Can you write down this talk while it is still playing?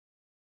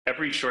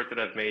every short that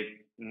I've made,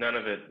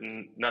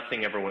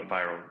 nothing ever went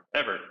viral,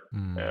 ever.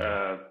 Mm.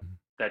 Uh,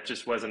 that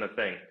just wasn't a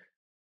thing.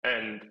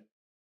 And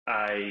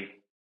I,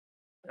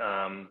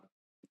 um,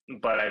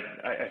 but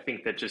I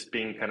think that just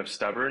being kind of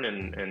stubborn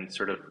and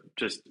sort of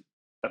just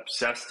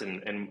obsessed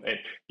and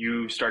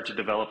you start to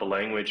develop a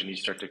language and you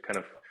start to kind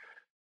of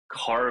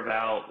carve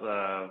out,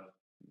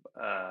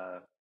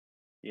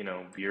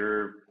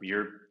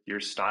 your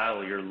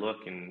style, your look,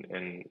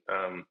 and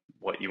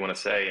what you want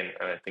to say.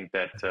 And I think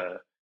that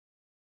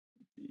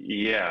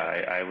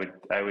yeah,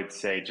 I would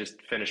say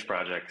just finish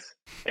projects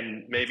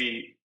and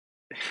maybe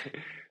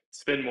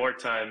spend more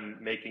time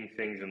making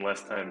things and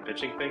less time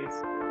pitching things.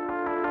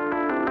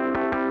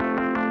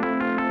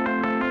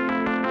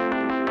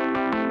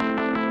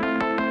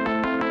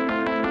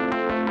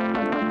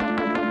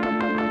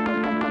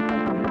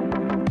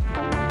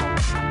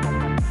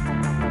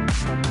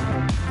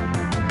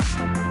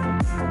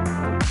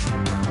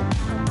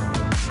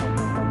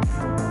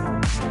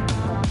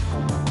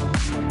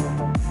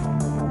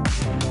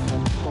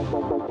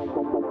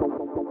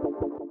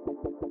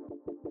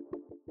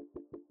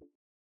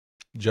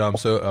 Joe,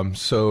 I'm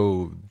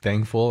so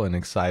thankful and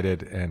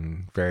excited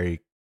and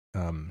very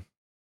um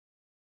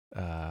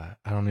I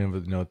don't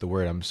even know what the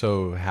word. I'm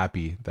so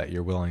happy that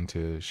you're willing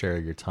to share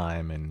your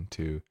time and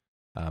to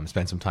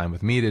spend some time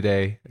with me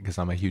today because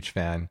I'm a huge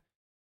fan,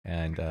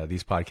 and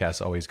these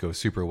podcasts always go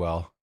super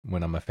well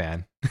when I'm a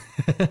fan.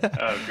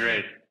 Oh,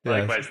 great.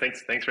 Yes. Likewise.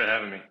 Thanks for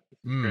having me.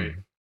 This is great.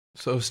 Mm.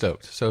 So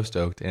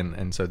stoked,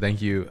 and so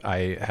thank you.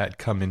 I had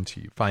come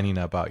into finding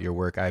out about your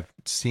work. I've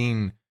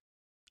seen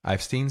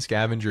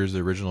Scavenger's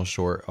original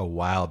short a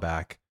while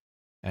back,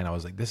 and I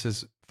was like, this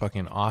is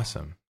fucking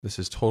awesome. This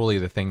is totally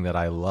the thing that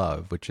I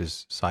love, which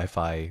is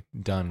sci-fi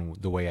done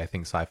the way I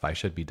think sci-fi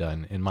should be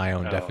done in my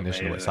own Oh,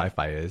 definition of what amazing.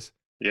 sci-fi is.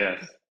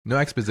 Yes. No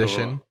Cool.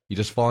 exposition. You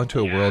just fall into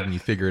a world Yes. and you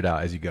figure it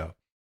out as you go.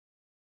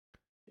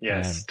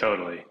 Yes, And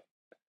totally.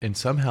 and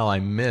somehow I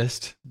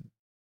missed.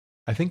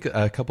 I think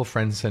a couple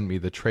friends sent me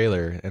the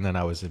trailer, and then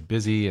I was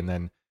busy, and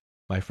then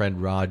my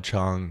friend Rod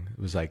Chong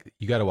was like,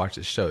 "You got to watch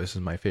this show. This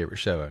is my favorite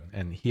show,"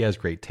 and he has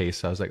great taste.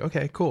 So I was like,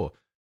 "Okay, cool."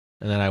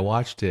 And then I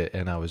watched it,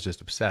 and I was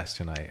just obsessed,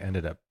 and I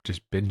ended up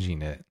just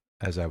binging it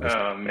as I was,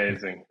 Oh, and,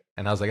 amazing.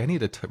 and I was like, I need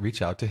to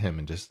reach out to him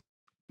and just,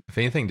 if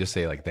anything, just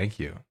say like, "Thank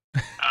you."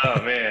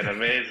 Oh man,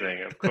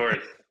 amazing. Of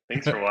course.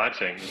 Thanks for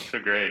watching. It's so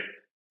great.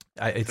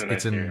 It's So it's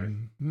nice a to hear.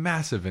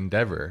 massive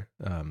endeavor.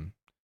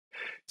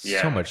 So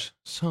Yeah. much,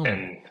 so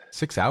And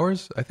 6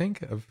 hours, I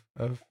think, of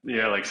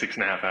yeah, like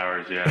 6.5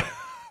 hours, yeah.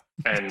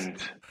 And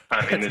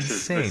I mean that's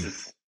this insane.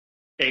 is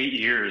 8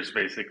 years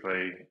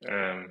basically.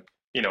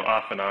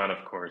 Off and on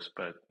of course,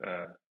 but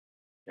yeah,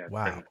 it's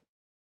Wow. been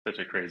such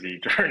a crazy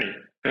journey.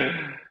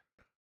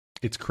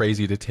 It's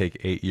crazy to take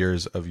 8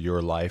 years of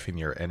your life and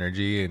your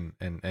energy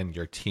and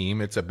your team.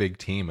 It's a big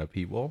team of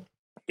people.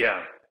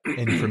 Yeah.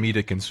 And for me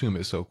to consume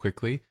it so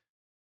quickly.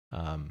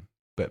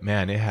 But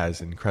man, it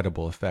has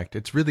incredible effect.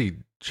 It's really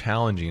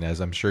challenging, as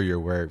I'm sure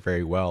you're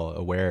very well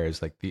aware,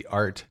 is like the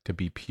art to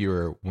be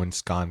pure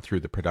once gone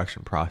through the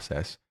production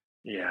process.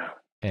 Yeah.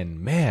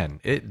 And man,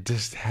 it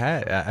just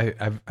had,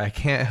 I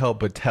can't help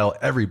but tell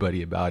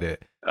everybody about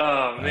it.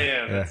 Oh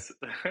man, Yeah,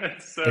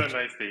 that's so it,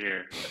 nice to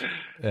hear.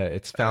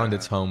 it's found Uh,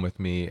 its home with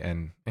me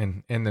and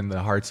in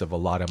the hearts of a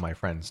lot of my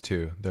friends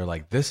too. They're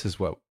like, this is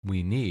what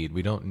we need.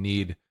 We don't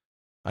need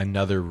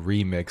another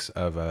remix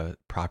of a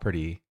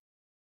property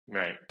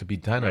right, to be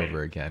done right.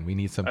 over again. We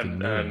need something I'm,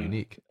 new and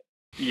unique.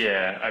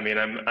 yeah, I mean,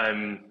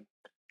 I'm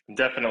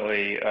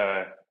definitely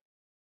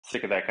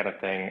sick of that kind of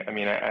thing. I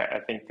mean, I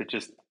think that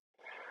just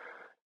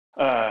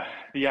uh,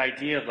 the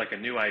idea of like a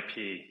new IP,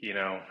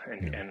 Yeah.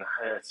 and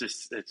it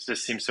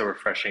just seems so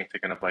refreshing to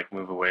kind of like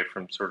move away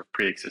from sort of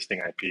pre-existing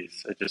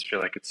IPs. I just feel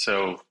like it's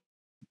so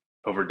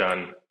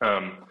overdone.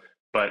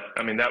 But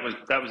I mean, that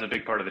was a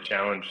big part of the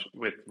challenge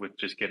with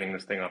just getting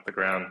this thing off the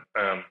ground.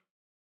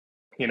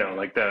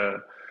 Like the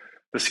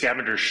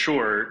Scavenger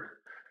short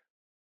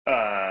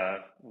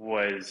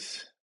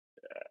was,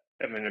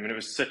 it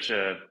was such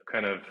a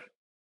kind of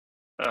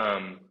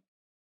um,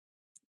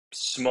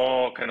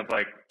 small, kind of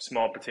like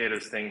small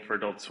potatoes thing for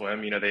Adult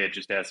Swim. They had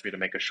just asked me to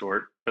make a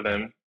short for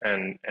them,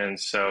 and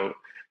so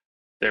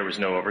there was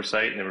no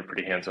oversight, and they were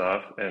pretty hands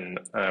off. And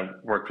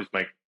worked with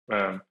my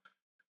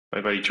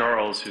buddy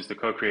Charles, who's the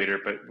co-creator.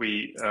 But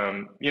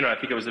I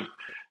think it was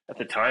at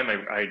the time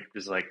I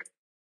was like,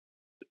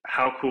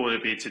 how cool would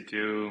it be to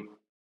do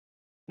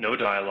no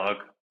dialogue?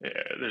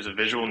 There's a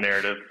visual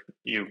narrative.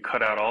 You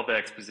cut out all the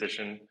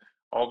exposition,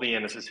 all the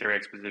unnecessary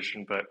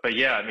exposition. But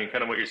yeah, I mean,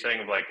 kind of what you're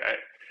saying of like,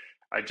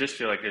 I just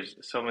feel like there's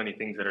so many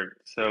things that are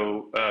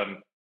so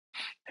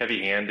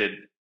heavy-handed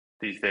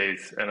these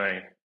days,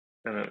 and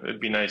it'd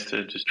be nice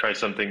to just try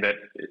something that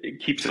it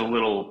keeps it a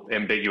little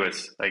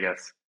ambiguous, I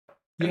guess.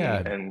 And Yeah.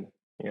 and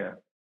yeah,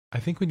 I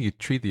think when you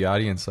treat the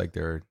audience like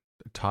they're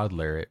a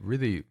toddler, it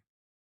really,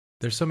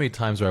 there's so many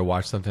times where I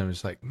watch something, I'm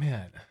just like,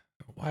 man,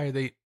 why are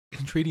they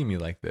treating me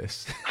like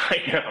this? I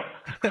know,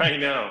 I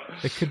know.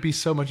 It could be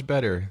so much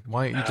better.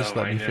 Why don't you just Oh,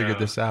 let I me figure know.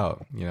 this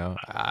out? Really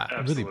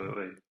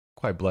Absolutely.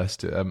 quite blessed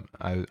to.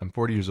 I'm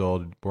 40 years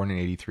old, born in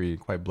 '83.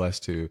 Quite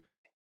blessed to.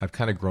 I've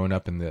kind of grown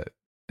up in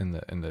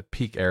the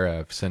peak era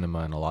of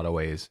cinema in a lot of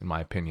ways, in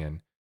my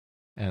opinion.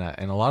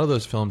 And a lot of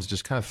those films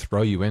just kind of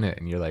throw you in it,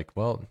 and you're like,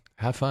 well,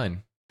 have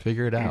fun,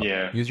 figure it out,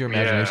 Yeah, use your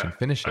yeah, imagination,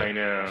 finish it. I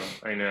know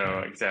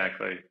Yeah,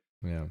 exactly.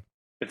 yeah,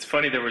 It's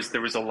funny. There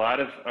was a lot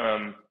of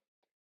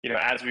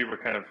as we were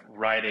kind of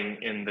writing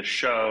in the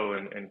show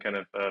and kind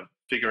of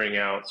figuring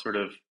out sort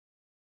of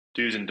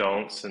do's and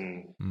don'ts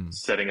and mm,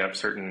 setting up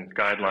certain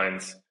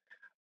guidelines.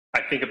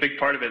 I think a big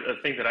part of it,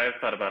 a thing that I've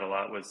thought about a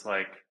lot, was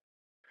like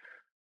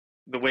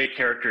the way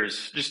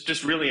characters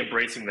just really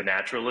embracing the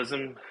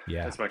naturalism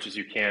yeah, as much as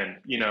you can,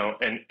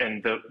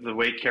 and the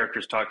way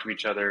characters talk to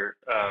each other,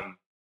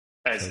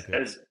 so good.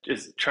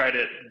 as try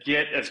to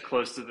get as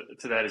close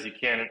to that as you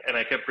can. And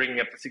I kept bringing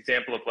up this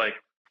example of like,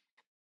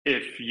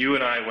 if you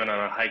and I went on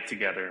a hike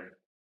together,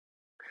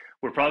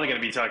 we're probably going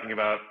to be talking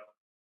about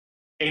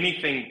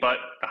anything but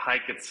the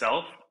hike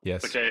itself, which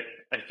Yes,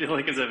 I feel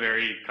like is a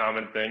very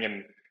common thing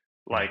in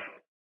yeah, like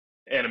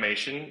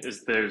animation.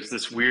 Is there's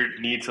this weird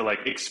need to like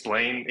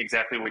explain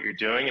exactly what you're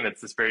doing, and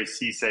it's this very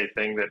say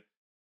thing that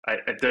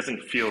it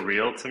doesn't feel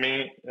real to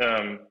me.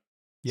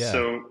 yeah.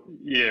 So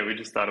yeah, we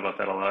just thought about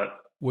that a lot.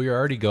 Well, you're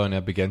already going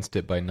up against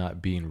it by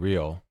not being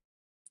real.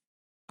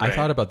 I Right.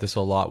 thought about this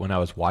a lot when I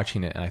was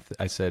watching it, and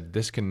I said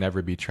this can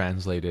never be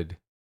translated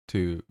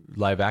to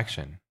live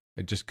action.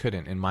 It just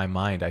couldn't. In my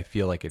mind, I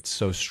feel like it's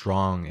so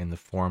strong in the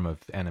form of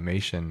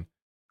animation,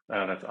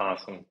 Oh, that's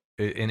awesome.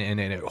 and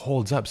it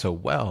holds up so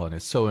well, and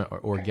it's so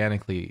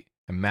organically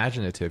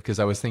imaginative. Because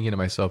I was thinking to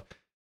myself,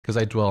 because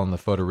I dwell on the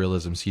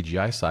photorealism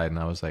CGI side, and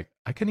I was like,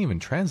 I couldn't even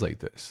translate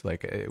this.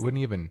 Like, it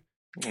wouldn't even.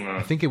 I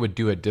Uh, think it would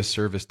do a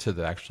disservice to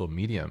the actual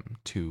medium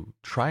to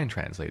try and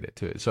translate it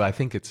to it. So I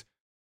think it's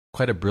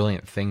quite a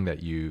brilliant thing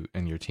that you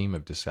and your team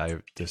have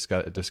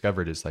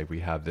discovered is like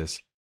we have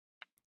this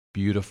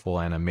beautiful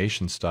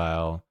animation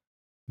style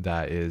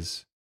that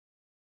is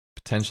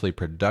potentially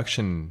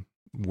production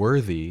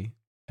worthy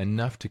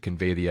enough to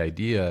convey the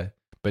idea,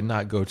 but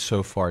not go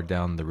so far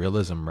down the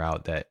realism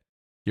route that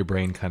your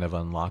brain kind of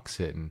unlocks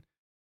it. And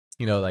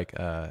like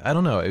I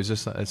don't know, it was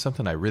just it's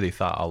something I really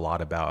thought a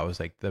lot about. I was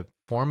like, the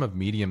form of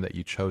medium that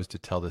you chose to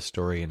tell the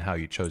story and how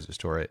you chose to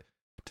store it,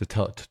 to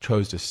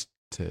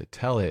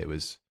tell it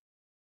was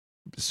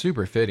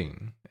super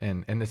fitting.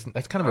 And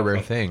that's kind of a rare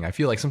awesome. thing. I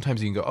feel like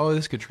sometimes you can go, oh,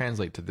 this could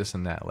translate to this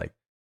and that, like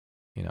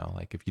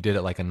like if you did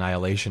it like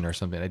Annihilation or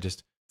something, it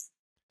just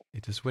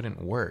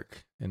wouldn't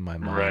work in my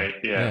mind. Right.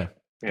 Yeah.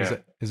 Yeah. is Yeah.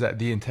 that is that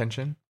the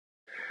intention?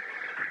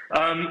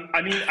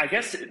 I mean, I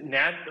guess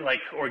like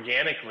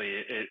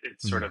organically,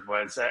 it sort Mm. of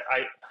was.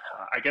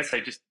 I guess I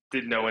just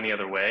didn't know any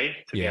other way,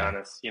 to be Yeah.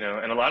 honest. And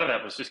a lot of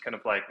that was just kind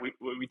of like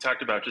we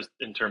talked about just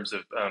in terms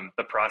of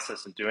the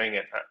process of doing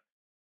it.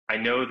 I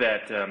know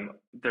that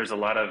there's a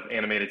lot of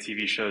animated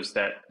TV shows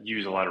that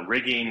use a lot of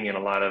rigging and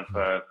a lot of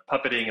Mm.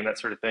 puppeting and that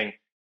sort of thing.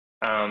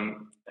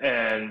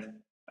 And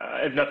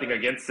I have nothing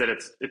against it.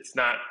 It's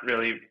not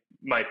really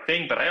my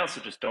thing, but I also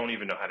just don't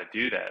even know how to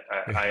do that.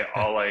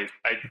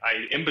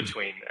 I in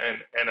between,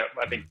 and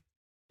I think Mm.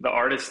 the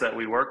artists that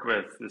we work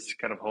with, this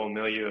kind of whole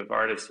milieu of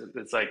artists,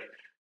 it's like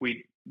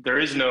there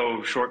is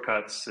no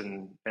shortcuts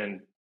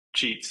and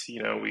cheats.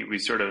 We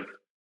sort of,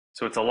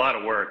 so it's a lot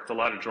of work, it's a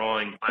lot of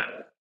drawing.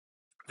 But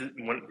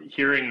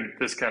hearing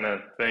this kind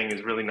of thing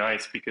is really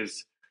nice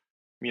because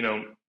you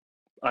know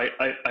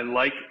I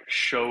like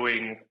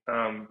showing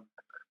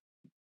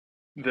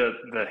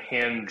the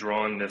hand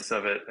drawnness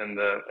of it, and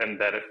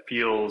that it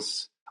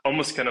feels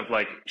almost kind of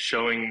like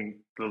showing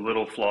the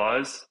little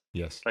flaws,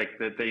 Yes. like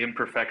the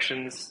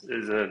imperfections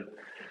is a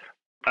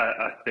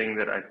thing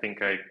that I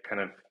think I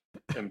kind of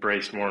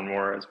embraced more and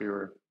more as we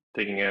were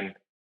digging in.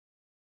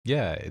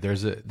 Yeah,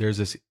 there's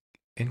this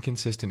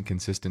inconsistent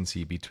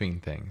consistency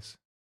between things,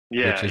 which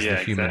Yeah, is the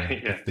yeah, human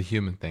exactly. Yeah. the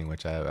human thing,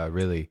 which I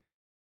really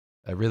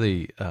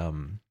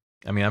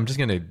I mean,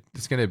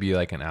 it's gonna be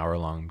like an hour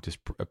long just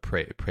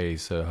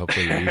praise, so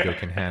hopefully your ego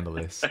can handle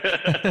this.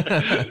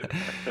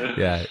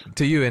 Yeah,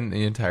 to you and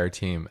the entire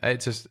team.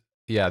 It's just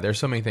yeah, there's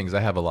so many things. I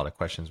have a lot of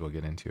questions we'll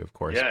get into, of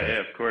course, Yeah, but yeah,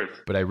 of course.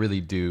 I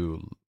really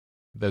do.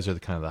 Those are the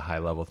kind of the high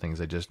level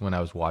things. I just when I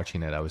was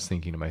watching it, I was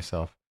thinking to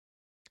myself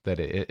that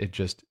it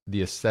just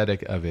the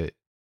aesthetic of it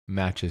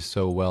matches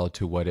so well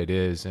to what it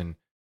is, and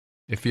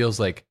it feels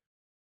like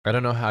I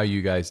don't know how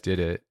you guys did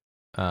it.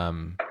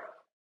 Um,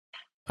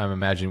 I'm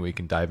imagining we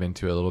can dive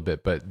into it a little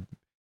bit, but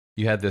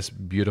you had this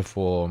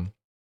beautiful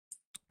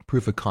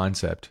proof of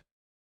concept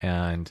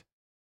and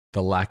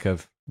the lack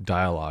of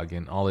dialogue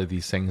and all of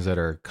these things that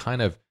are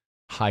kind of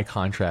high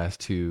contrast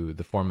to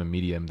the form of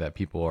medium that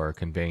people are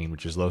conveying,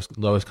 which is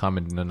lowest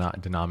common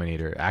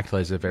denominator. Act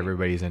as if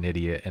everybody's an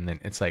idiot, and then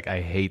it's like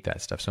I hate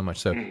that stuff so much.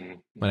 So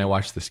when I Mhm.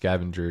 watched the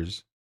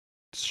Scavengers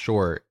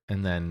short,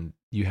 and then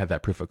you had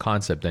that proof of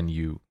concept, then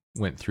you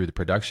went through the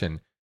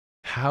production.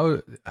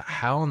 How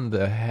in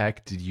the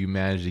heck did you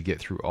manage to get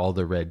through all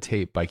the red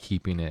tape by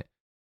keeping it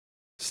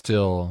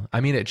still,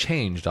 I mean, it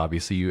changed.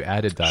 Obviously, you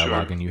added Sure,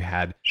 dialogue, and you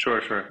had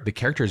sure, sure. the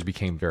characters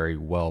became very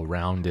well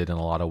rounded in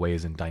a lot of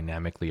ways and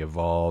dynamically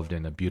evolved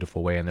in a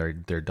beautiful way, and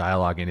their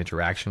dialogue and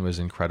interaction was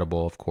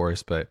incredible, of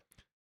course. But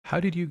how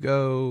did you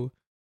go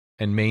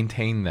and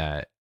maintain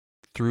that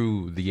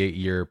through the 8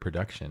 year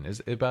production?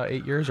 Is it about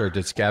 8 years, or did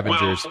Well,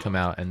 Scavengers come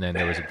out and then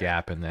there was a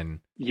gap and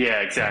then yeah, yeah,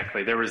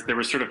 exactly. There was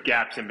sort of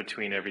gaps in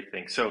between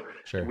everything. So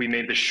sure. we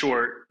made the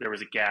short, there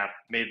was a gap,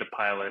 made the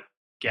pilot,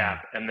 Mm.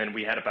 gap, and then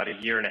we had about a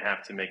year and a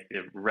half to make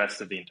the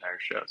rest of the entire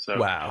show. So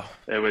Wow.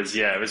 it was,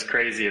 yeah, it was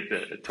crazy at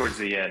the towards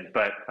the end,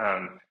 but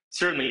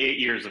certainly 8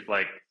 years of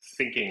like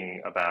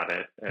thinking about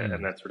it and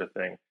Mm. that sort of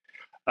thing.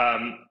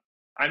 Um,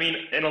 I mean,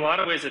 in a lot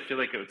of ways, I feel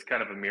like it was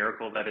kind of a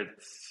miracle that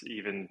it's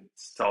even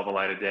saw the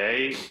light of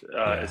day,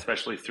 Yeah.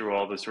 especially through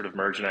all the sort of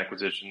merge and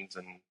acquisitions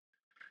and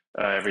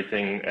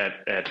everything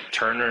at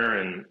Turner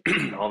and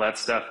all that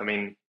stuff. I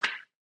mean,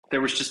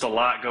 there was just a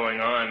lot going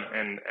on,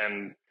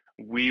 and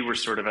we were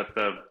sort of at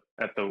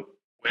the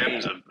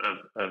whims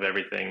of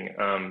everything.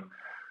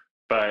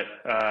 But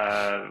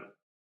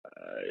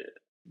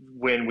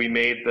when we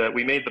made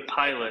the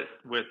pilot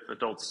with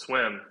Adult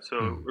Swim, so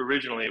Mm.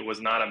 originally it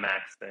was not a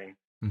Max thing,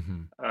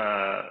 Hmm.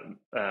 uh,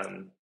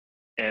 um,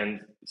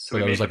 and so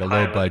But we it was made the like a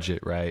low pilot. budget,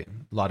 right?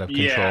 A lot of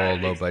Yeah,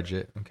 control, low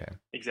budget. Okay.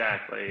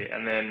 exactly.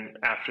 And then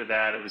after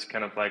that, it was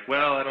kind of like,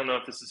 well, I don't know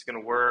if this is going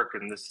to work,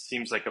 and this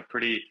seems like a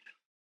pretty.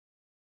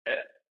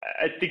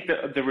 I think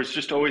that there was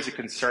just always a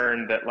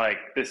concern that like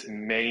this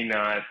may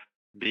not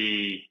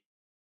be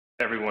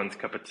everyone's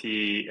cup of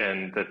tea,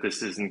 and that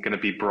this isn't going to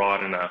be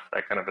broad enough,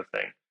 that kind of a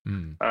thing.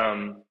 Mm.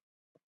 Um,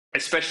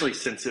 Especially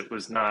since it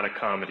was not a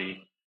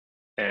comedy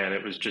and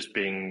it was just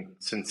being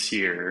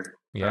sincere.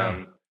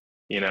 Yeah.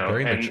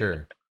 Very And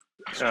mature.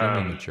 Extremely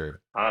um,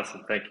 mature.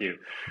 awesome, thank you.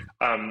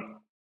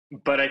 Um,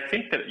 but I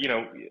think that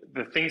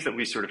the things that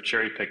we sort of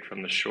cherry picked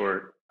from the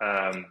short.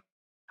 I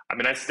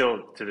mean, I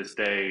still to this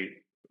day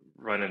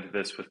run into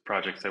this with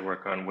projects I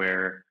work on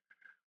where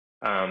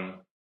um,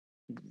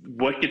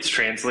 what gets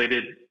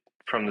translated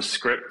from the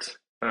script,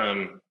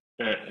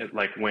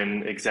 like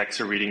when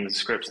execs are reading the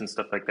scripts and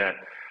stuff like that,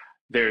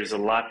 there's a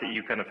lot that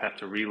you kind of have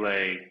to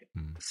relay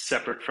Mm.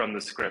 separate from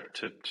the script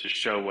to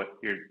show what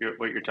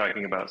what you're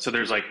talking about. So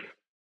there's like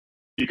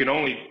you can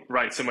only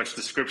write so much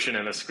description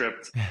in a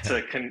script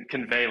to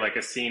convey like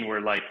a scene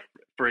where like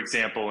for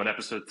example in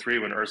episode 3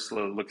 when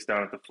Ursula looks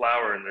down at the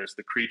flower and there's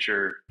the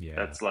creature Yeah.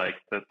 that's like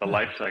the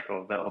life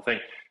cycle of that whole thing.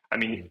 I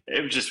mean,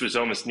 it just was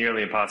almost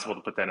nearly impossible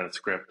to put that in a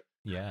script.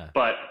 Yeah.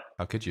 But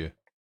How could you?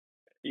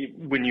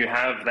 when you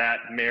have that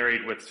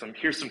married with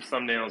here's some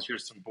thumbnails,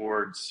 here's some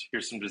boards,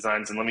 here's some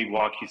designs, and let me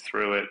walk you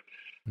through it.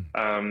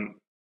 Mm.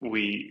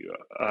 We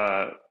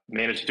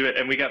managed to do it,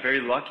 and we got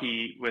very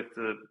lucky with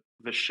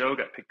the show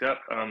got picked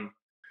up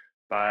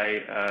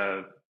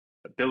by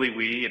Billy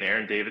Wee and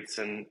Aaron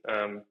Davidson,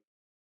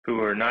 who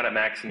are not at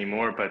Max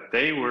anymore, but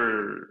they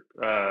were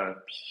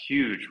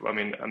huge. I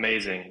mean,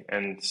 amazing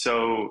and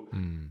so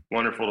Mm.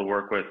 wonderful to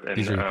work with. And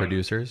These are the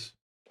producers.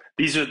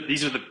 these are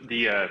these are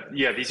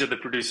the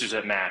producers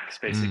at Max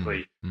Mm.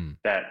 basically Mm.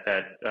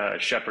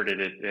 that shepherded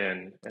it in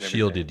and everything.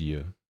 Shielded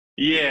you.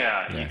 Yeah,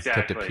 Yeah. Kept it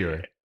exactly.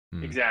 pure.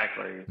 Mm.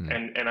 Exactly.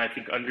 Mm. And I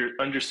think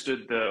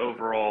understood the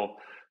overall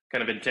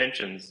kind of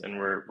intentions, and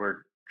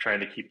we're trying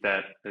to keep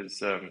that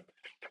as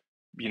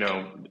you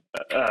know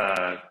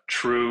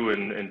true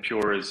and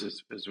pure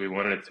as we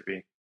wanted it to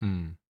be.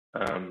 Mm.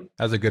 Um,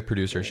 As a good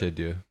producer yeah, should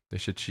do. They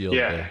should shield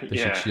yeah,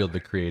 yeah, the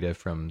creative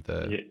from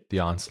yeah, the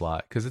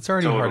onslaught, because it's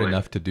already hard totally.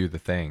 enough to do the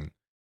thing.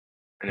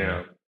 I You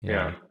know. know. Yeah.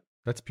 Yeah.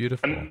 That's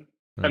beautiful. And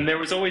Mm. and there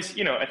was always,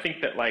 I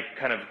think that like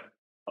kind of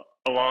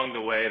along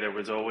the way there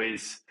was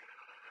always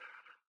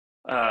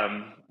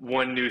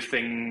one new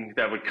thing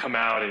that would come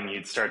out, and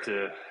you'd start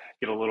to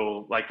get a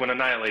little like when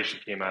Annihilation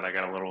came out, I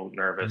got a little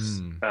nervous.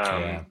 Mm.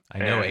 Yeah. I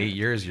know And 8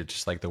 years you're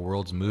just like the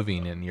world's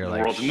moving and you're the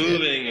like world's shit.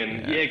 moving,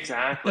 and Yeah. yeah,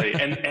 exactly.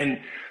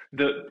 And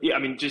I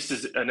mean, just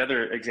as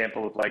another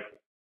example of like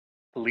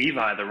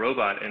Levi the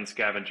robot and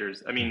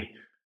Scavengers. I Mm. mean,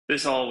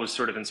 this all was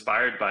sort of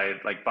inspired by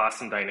like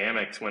Boston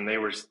Dynamics when they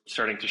were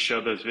starting to show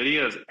those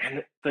videos,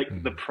 and the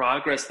Mm.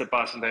 progress that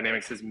Boston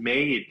Dynamics has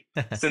made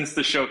since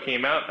the show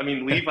came out. I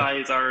mean, Levi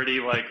is already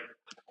like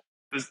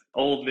this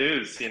old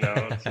news,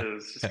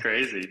 it's just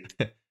crazy.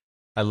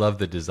 I love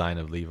the design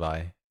of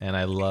Levi, and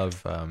I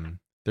love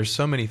there's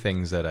so many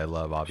things that I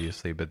love,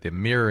 obviously, but the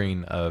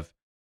mirroring of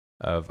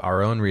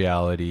our own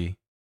reality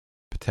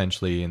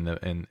potentially in the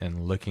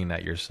and looking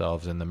at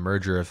yourselves and the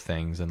merger of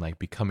things and like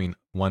becoming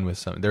one with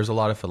some. There's a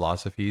lot of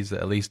philosophies,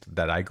 at least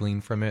that I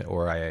gleaned from it,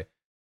 or I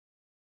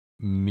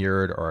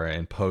mirrored or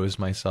imposed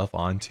myself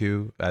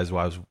onto as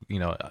well as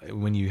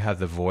when you have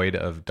the void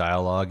of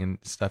dialogue and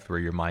stuff where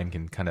your mind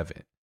can kind of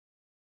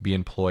be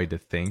employed to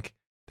think.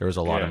 There was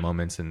a lot of Yeah,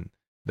 moments, and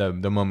the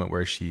moment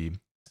where she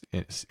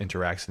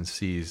interacts and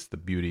sees the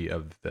beauty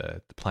of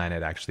the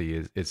planet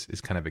actually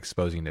is kind of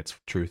exposing its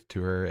truth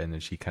to her, and then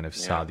she kind of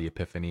saw yeah, the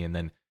epiphany, and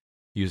then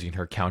using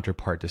her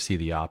counterpart to see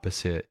the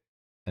opposite,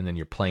 and then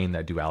you're playing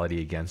that duality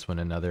against one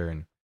another,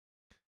 and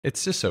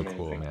It's just so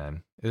cool, Amazing.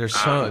 man. There's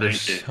Thank you.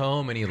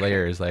 so many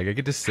layers. Like I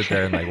could just sit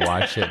there and like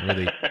watch it and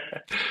really,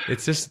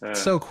 it's just uh,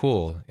 so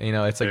cool. You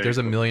know, it's like Very there's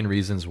a cool. million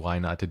reasons why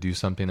not to do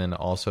something, and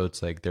also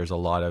it's like there's a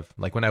lot of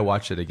like when I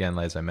watched it again,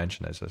 as I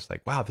mentioned, it's just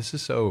like wow, this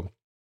is so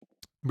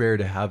rare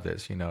to have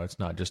this. You know, it's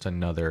not just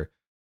another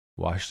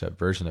washed up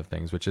version of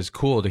things, which is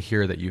cool to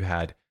hear that you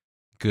had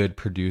good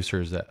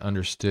producers that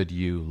understood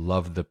you,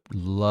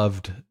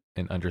 loved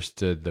and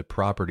understood the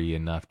property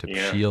enough to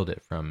Yeah. shield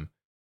it from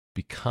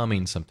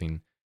becoming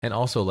something. And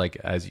also, like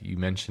as you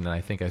mentioned, and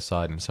I think I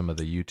saw it in some of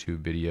the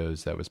YouTube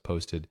videos that was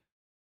posted,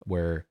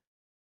 where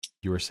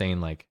you were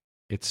saying like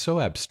it's so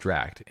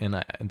abstract,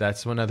 and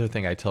that's one other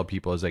thing I tell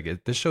people is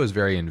like this show is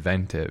very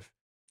inventive.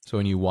 So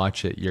when you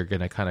watch it, you're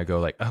gonna kind of go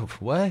like, oh,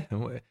 what?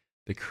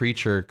 The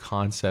creature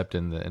concept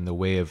and the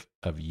way of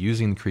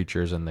using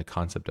creatures and the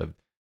concept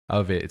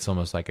of it. It's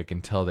almost like I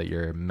can tell that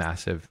you're a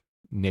massive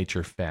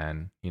nature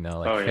fan, you know,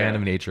 like Oh fan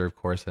of yeah. nature, of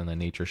course, and the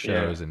nature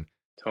Yeah. shows and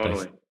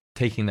Totally.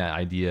 taking that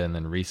idea and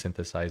then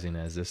resynthesizing it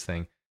as this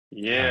thing.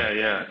 Yeah. Um,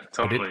 Yeah. but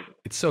Totally.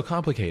 it's so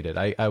complicated.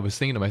 I was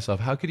thinking to myself,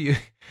 how could you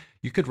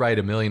you could write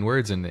a million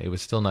words and it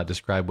would still not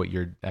describe what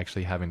you're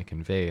actually having to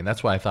convey. And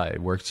that's why I thought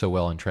it worked so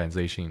well in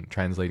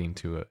translating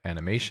to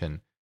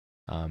animation.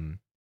 Um,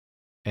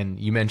 and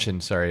you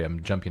mentioned, sorry,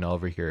 I'm jumping all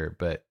over here,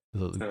 but a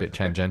little No, bit it's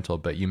okay. tangential,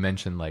 but you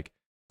mentioned like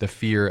the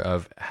fear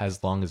of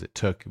as long as it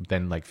took,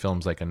 then like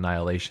films like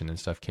Annihilation and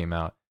stuff came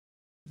out.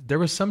 There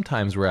was some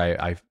times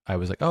where I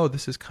was like, oh,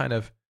 this is kind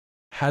of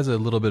has a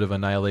little bit of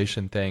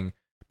Annihilation thing,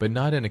 but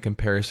not in a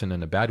comparison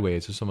in a bad way.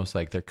 It's just almost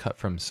like they're cut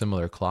from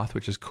similar cloth,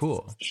 which is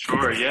cool.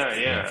 Sure. Yeah. Yeah.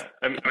 Yeah.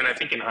 I mean, I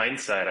think in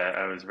hindsight,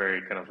 I was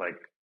very kind of like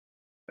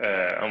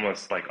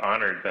almost like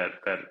honored that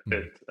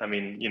it. Mm. I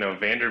mean,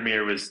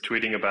 Vandermeer was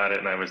tweeting about it,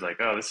 and I was like,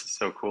 oh, this is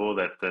so cool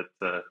that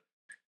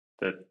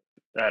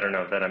I don't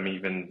know that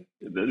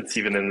it's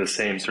even in the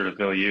same sort of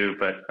milieu,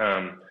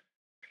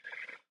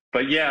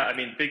 but yeah, I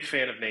mean, big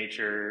fan of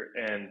nature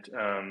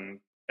and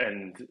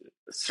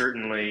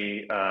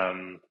certainly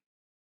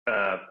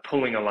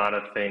pulling a lot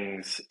of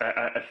things.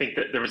 I think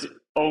that there was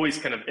always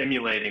kind of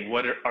emulating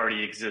what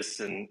already exists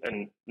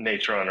in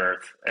nature on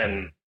Earth,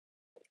 and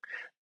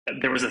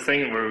Mm. there was a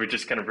thing where we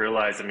just kind of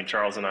realized. I mean,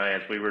 Charles and I,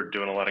 as we were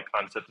doing a lot of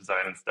concept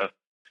design and stuff,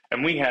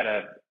 and we had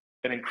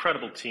an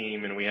incredible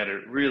team, and we had a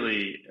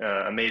really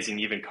amazing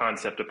even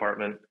concept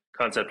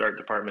art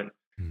department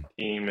Mm.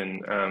 team,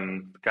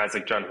 and guys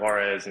like John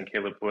Juarez and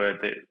Caleb Wood.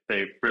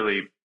 They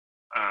really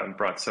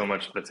brought so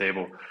much to the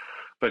table.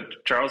 But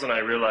Charles and I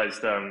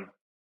realized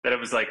that it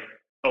was like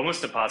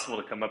almost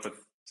impossible to come up with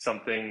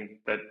something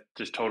that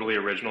just totally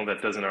original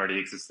that doesn't already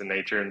exist in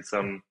nature in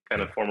some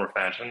kind Yeah. of form or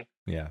fashion.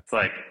 Yeah. It's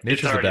like it's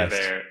Nature's the already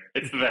best. there.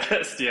 It's the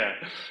best, yeah.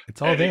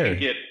 It's all And there.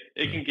 it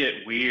Yeah. can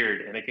get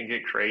weird and it can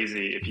get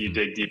crazy if you Hmm.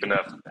 dig deep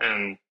enough.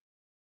 And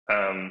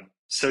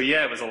so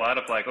yeah, it was a lot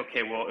of like,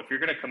 okay, well, if you're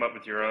going to come up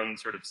with your own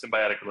sort of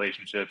symbiotic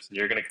relationships, and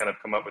you're going to kind of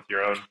come up with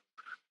your own,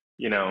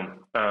 you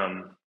know,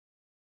 um,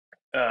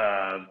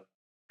 uh,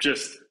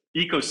 just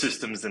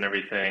ecosystems and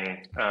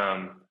everything.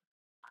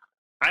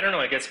 I don't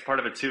know. I guess part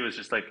of it too is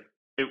just like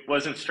it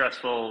wasn't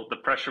stressful. The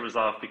pressure was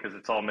off because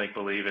it's all make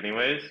believe,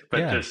 anyways.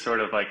 But Yeah. just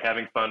sort of like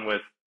having fun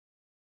with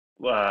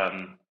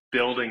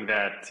building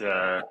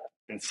that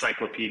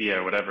encyclopedia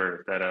or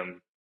whatever that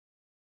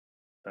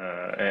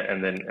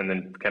and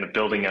then kind of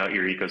building out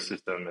your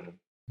ecosystem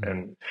Mm.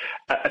 and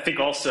I think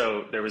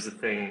also there was a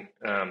thing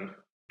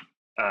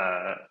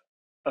uh,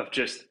 of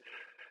just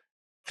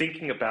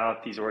thinking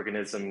about these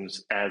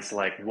organisms as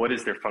like what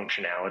is their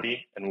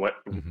functionality and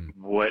Hmm.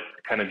 what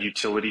kind of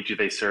utility do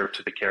they serve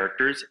to the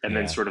characters, and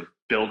then Yeah. sort of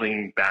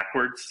building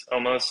backwards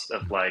almost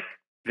of Mm. like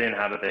then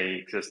how do they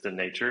exist in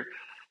nature.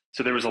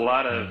 So there was a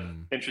lot of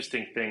Mm.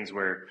 interesting things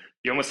where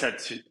you almost had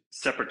two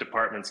separate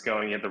departments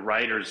going. You had the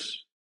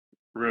writers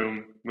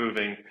room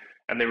moving,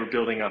 and they were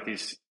building out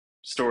these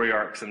story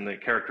arcs and the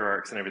character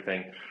arcs and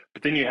everything.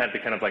 But then you had the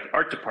kind of like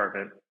art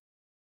department,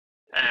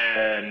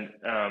 and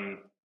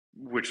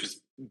which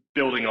was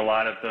building a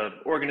lot of the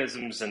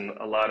organisms and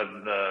a lot of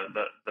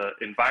the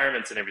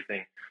environments and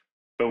everything.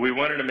 But we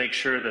wanted to make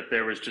sure that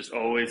there was just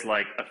always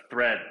like a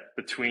thread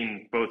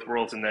between both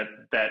worlds, and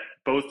that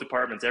both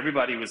departments,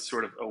 everybody was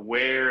sort of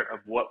aware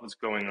of what was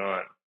going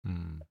on.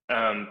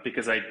 Mm.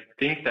 Because I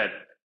think that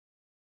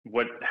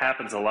what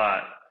happens a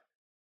lot,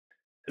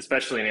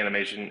 especially in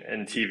animation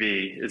and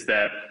TV, is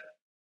that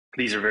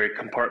these are very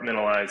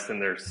compartmentalized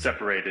and they're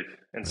separated.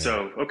 And Right.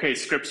 so, okay,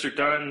 scripts are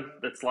done,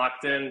 that's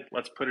locked in,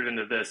 let's put it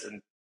into this. And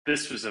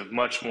this was a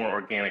much more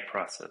organic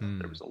process. There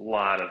Mm. was a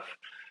lot of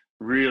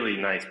really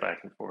nice back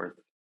and forth.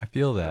 I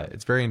feel that Um,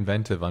 it's very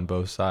inventive on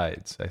both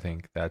sides. I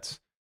think that's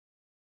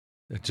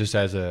just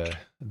as a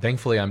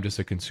thankfully I'm just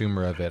a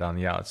consumer of it on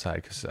the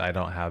outside because I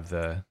don't have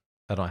the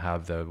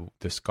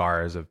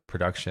scars of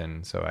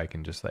production, so I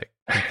can just like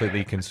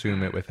completely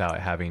consume it without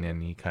having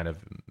any kind of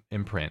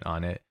imprint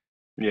on it.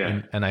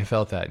 yeah, And I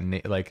felt that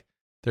like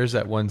there's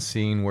that one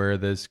scene where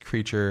this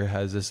creature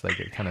has this like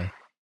it kind of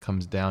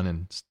comes down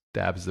and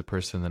stabs the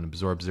person and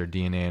absorbs their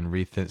DNA and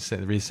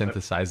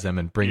resynthesizes them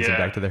and brings them yeah,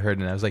 back to the herd.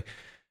 And I was like,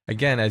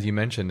 again, as you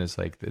mentioned, it's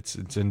like it's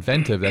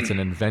inventive. That's an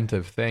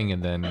inventive thing,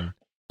 and then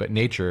but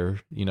nature,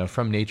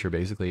 from nature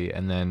basically,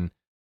 and then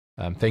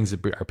things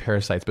that are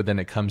parasites. But then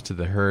it comes to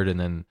the herd, and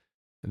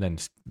then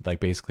like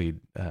basically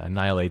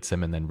annihilates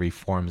them, and then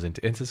reforms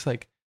into. It's just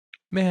like,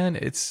 man,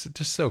 it's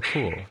just so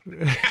cool.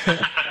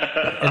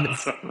 And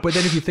Awesome. but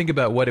then if you think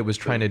about what it was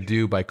trying to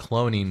do by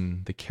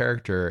cloning the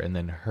character and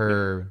then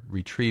her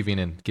retrieving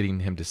and getting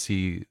him to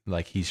see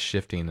like he's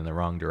shifting in the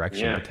wrong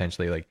direction, Yeah.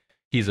 potentially like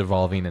he's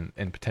evolving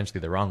and potentially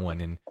the wrong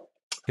one, and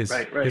his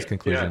Right, his right. Yeah.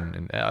 conclusion.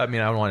 And I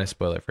mean, I don't want to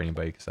spoil it for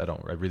anybody because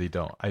I really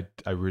don't.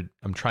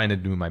 I'm trying to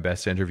do my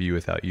best to interview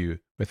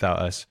without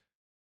us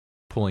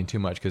pulling too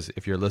much, because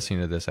if you're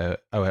listening to this,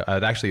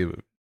 I'd actually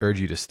urge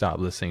you to stop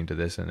listening to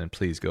this and then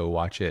please go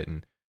watch it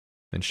and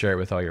share it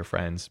with all your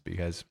friends,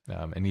 because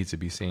it needs to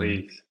be seen.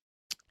 Please.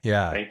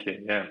 Yeah, Thank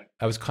you. Yeah.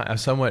 I was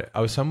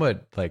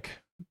somewhat like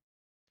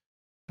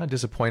not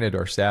disappointed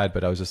or sad,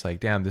 but I was just like,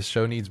 damn, this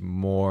show needs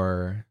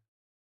more.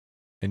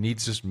 It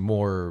needs just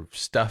more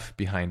stuff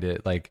behind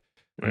it. Like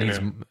it I needs,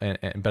 know.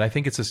 but I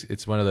think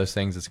it's one of those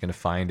things that's going to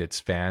find its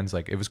fans.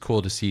 Like it was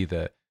cool to see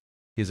that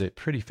he's a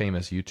pretty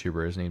famous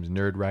YouTuber. His name's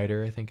Nerd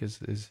Writer, I think is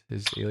his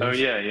Oh alias.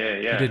 yeah, yeah,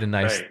 He yeah. did a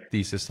nice Right.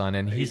 thesis on it,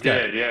 and He he's got,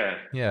 did. Yeah.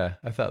 yeah,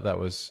 I thought that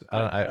was,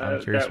 I'm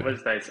curious. That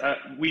was nice.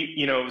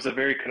 It was a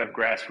very kind of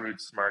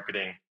grassroots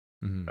marketing,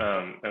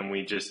 Mm-hmm. and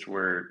we just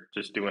were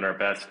just doing our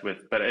best with.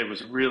 But it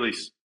was really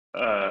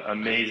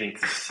amazing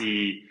to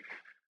see.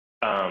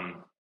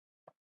 Um,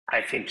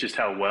 I think just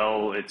how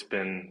well it's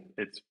been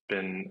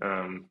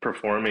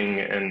performing,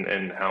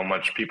 and how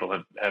much people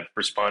have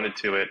responded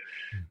to it,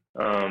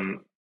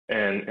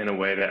 and in a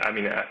way that I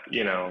mean,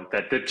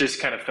 that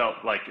just kind of felt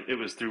like it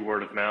was through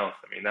word of mouth.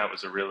 I mean, that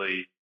was a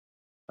really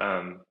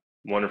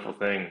wonderful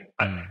thing.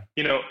 Mm-hmm.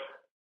 You know,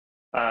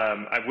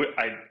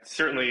 I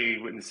certainly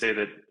wouldn't say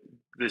that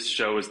this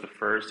show is the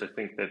first. I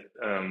think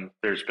that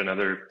there's been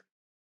other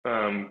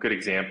good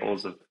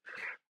examples of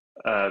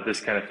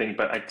this kind of thing,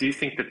 but I do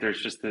think that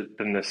there's just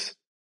been this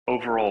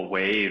overall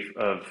wave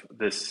of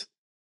this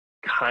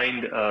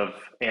kind of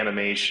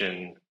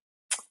animation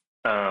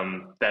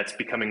that's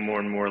becoming more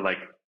and more like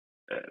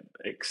uh,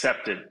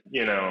 accepted,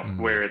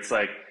 where it's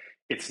like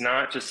it's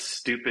not just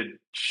stupid,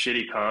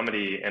 shitty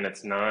comedy, and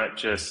it's not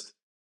just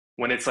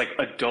when it's like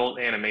adult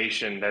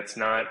animation that's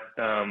not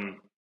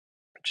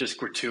just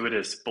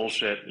gratuitous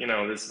bullshit.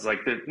 This is like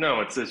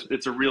no,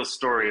 it's a real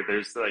story.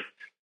 There's like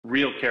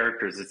real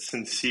characters. It's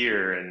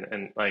sincere,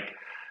 and like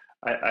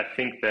I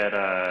think that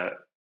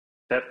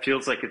that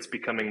feels like it's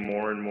becoming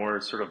more and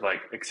more sort of like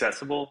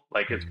accessible.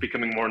 Like it's Mm-hmm.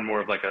 becoming more and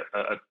more of like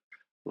a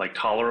like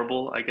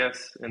tolerable, I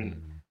guess, Mm-hmm.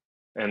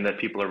 and that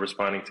people are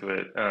responding to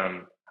it.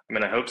 I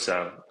mean, I hope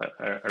so.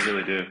 I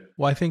really do.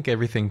 Well, I think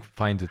everything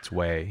finds its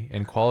way,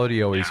 and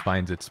quality always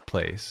finds its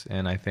place.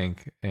 And I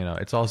think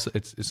it's also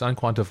it's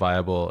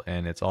unquantifiable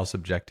and it's all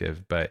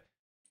subjective, but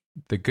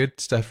the good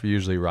stuff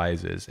usually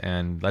rises,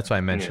 and that's why I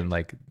Yeah, mentioned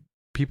like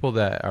people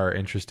that are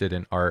interested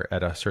in art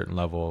at a certain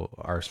level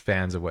are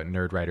fans of what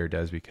Nerd Writer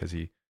does, because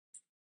he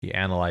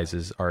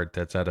analyzes art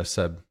that's at a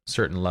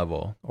certain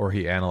level, or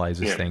he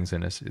analyzes yeah, things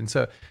and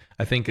so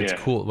I think it's yeah,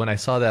 cool. When I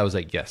saw that, I was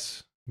like,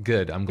 yes,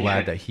 good. I'm glad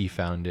yeah, that he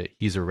found it.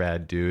 He's a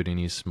rad dude, and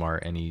he's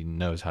smart, and he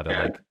knows how to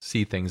yeah. like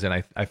see things. And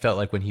I felt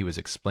like when he was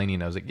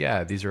explaining, I was like,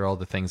 yeah, these are all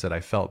the things that I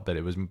felt, but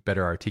it was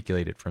better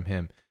articulated from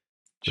him,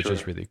 which is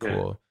Sure. really Yeah,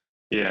 cool.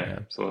 yeah, Yeah,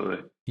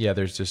 absolutely. yeah.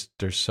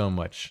 There's so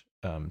much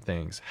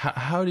things.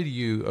 How did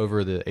you,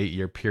 over the 8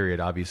 year period?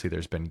 Obviously,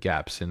 there's been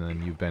gaps, and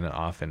then you've been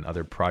off in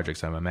other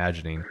projects, I'm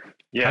imagining. How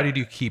Yeah. did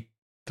you keep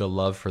the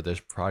love for this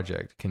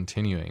project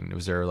continuing?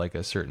 Was there like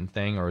a certain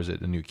thing, or is it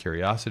a new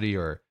curiosity,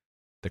 or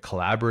the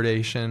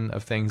collaboration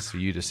of things for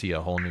you to see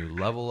a whole new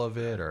level of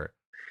it? Or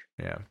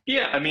yeah.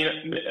 Yeah, I mean,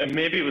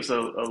 maybe it was a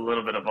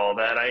little bit of all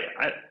that.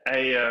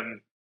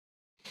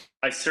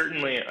 I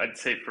certainly, I'd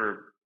say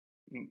for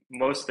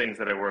most things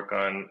that I work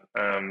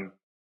on,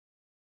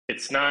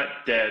 it's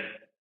not dead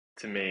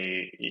to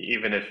me,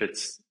 even if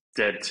it's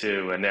dead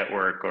to a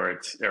network or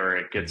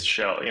it gets Mm,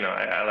 shell.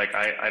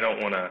 I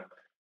don't want to.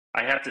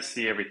 I have to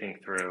see everything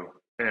through,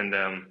 and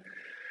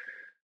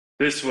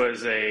this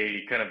was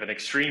a kind of an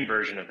extreme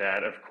version of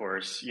that, of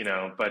course.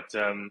 But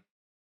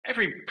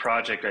every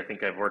project I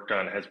think I've worked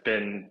on has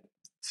been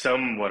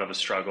somewhat of a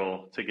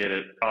struggle to get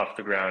it off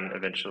the ground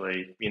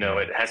eventually. It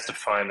mm, has to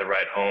find the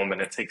right home,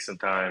 and it takes some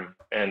time.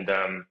 And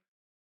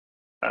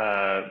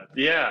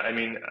yeah, I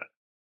mean,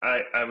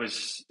 I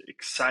was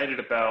excited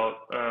about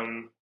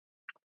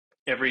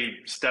every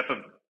step of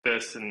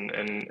this, and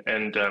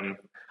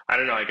I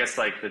don't know. I guess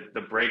like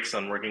the breaks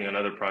on working on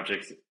other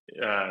projects,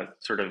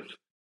 sort of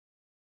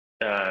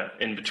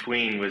in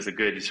between was a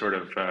good sort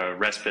of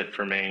respite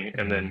for me,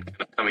 and then mm,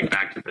 kind of coming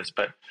back to this.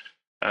 But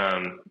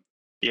um,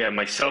 yeah,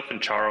 myself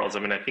and Charles. I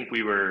mean, I think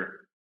we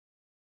were.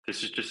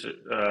 This is just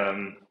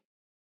an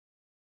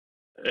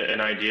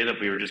idea that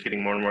we were just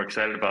getting more and more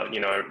excited about.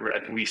 I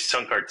think we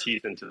sunk our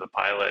teeth into the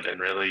pilot and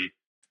really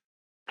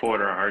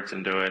poured our hearts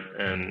into it,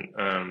 mm.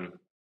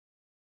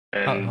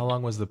 and How and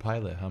long was the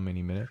pilot? How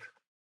many minutes?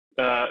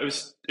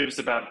 It was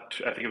about,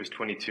 I think it was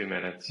 22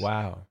 minutes.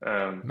 Wow,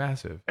 Um,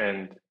 massive.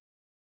 and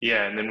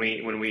yeah, and then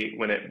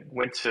when it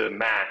went to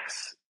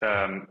max,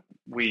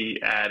 we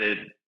added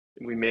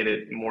we made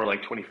it more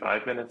like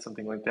 25 minutes,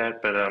 something like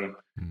that. Mm.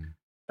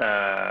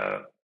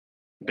 Uh,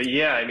 but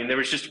yeah, I mean, there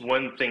was just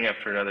one thing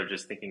after another,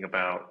 just thinking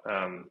about,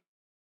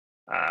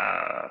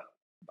 uh,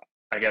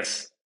 I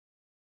guess,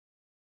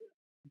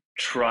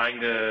 trying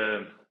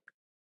to,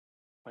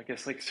 I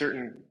guess, like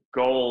certain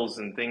goals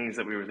and things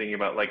that we were thinking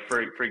about, like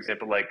for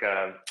example, like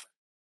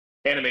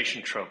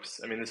animation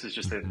tropes. I mean, this is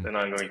just Hmm. an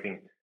ongoing thing.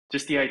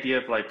 Just the idea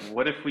of like,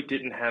 what if we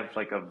didn't have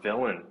like a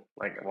villain?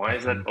 Like, why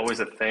is that Hmm. always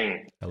a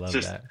thing? I It's love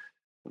just that.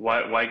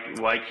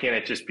 why can't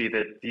it just be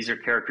that these are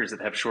characters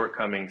that have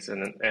shortcomings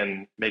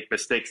and make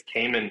mistakes?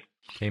 Cayman,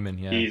 Cayman,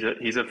 yeah.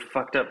 he's a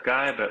fucked up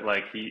guy, but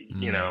like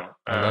Mm.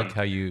 I like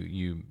how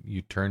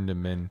you turned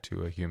him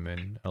into a human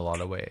in a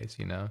lot of ways,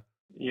 you know?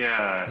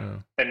 yeah,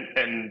 Oh.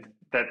 and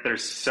that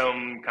there's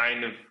some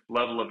kind of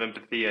level of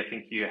empathy I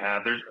think you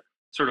have. There's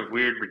sort of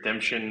weird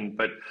redemption,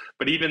 but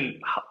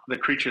even the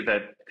creature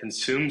that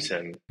consumes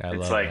him, I it's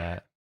love like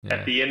that. at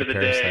Yeah, the end the of the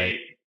parasite.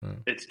 day,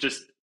 Mm. it's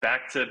just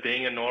back to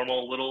being a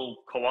normal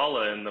little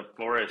koala in the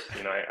forest.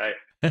 You know,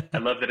 I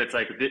love that it's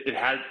like it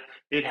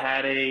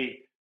had a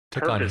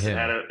Took on purpose, it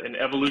had him. an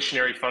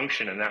evolutionary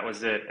function, and that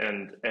was it.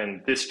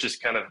 And this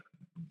just kind of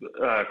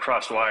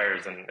crossed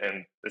wires,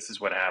 and this is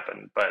what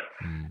happened. But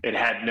Mm. it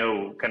had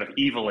no kind of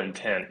evil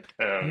intent.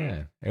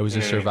 Yeah, it was You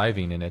know just what I mean?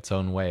 surviving in its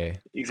own way.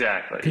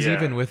 Exactly. Because Yeah.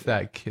 even with Yeah.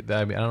 that kid,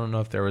 I mean, I don't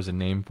know if there was a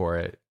name for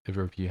it,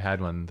 if you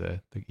had one,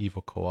 the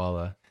evil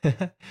koala.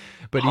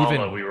 But Hollow,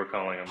 even we were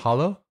calling him.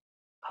 Hollow,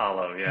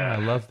 Hollow. oh, I Yeah.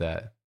 love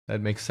that.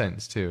 That makes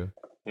sense too.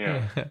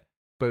 Yeah. Yeah.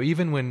 But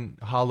even when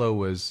Hollow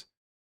was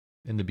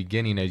in the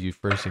beginning, as you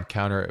first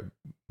encounter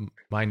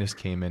Minus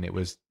came in, it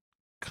was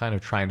kind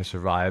of trying to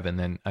survive, and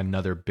then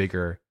another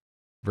bigger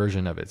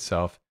version of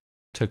itself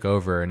took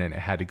over, and then it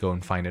had to go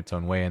and find its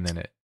own way, and then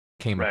it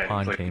came Right. It's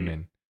upon like the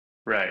Cayman.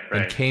 right.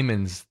 Then Right.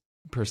 Cayman's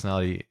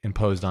personality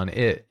imposed on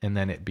it, and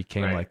then it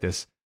became Right. like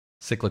this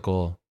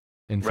cyclical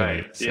Right.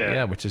 infinite. So, Yeah.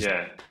 yeah, which is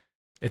Yeah.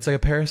 it's like a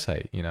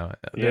parasite. You know,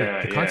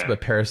 Yeah. the concept Yeah.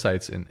 of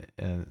parasites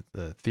in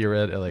the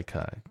theoret like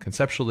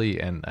conceptually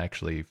and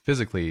actually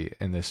physically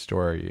in this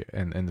story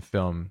and in the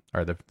film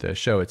or the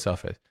show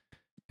itself,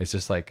 it's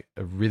just like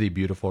a really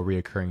beautiful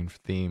reoccurring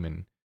theme.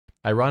 And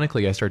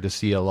ironically, I started to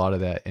see a lot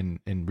of that in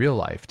real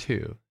life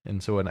too.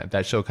 And so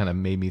that show kind of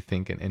made me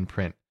think and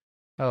imprint.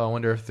 Oh, I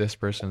wonder if this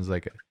person's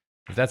like,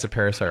 if that's a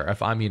parasite, or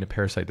if I'm being a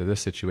parasite to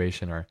this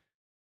situation, or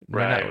we're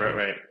Right. not Right.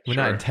 Right. we're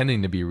not Sure.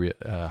 intending to be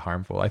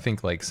harmful. I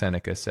think like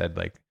Seneca said,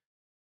 like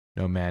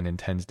no man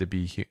intends to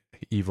be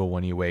evil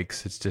when he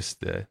wakes. It's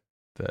just the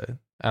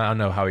I don't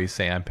know how he's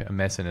saying. I'm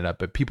messing it up,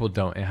 but people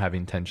don't have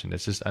intention.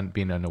 It's just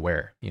being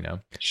unaware. You know.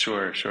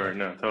 Sure. Yeah. Sure.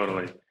 No.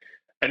 Totally.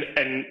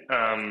 And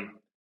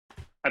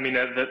I mean,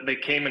 the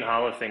Cayman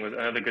Hollow thing was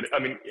another good. I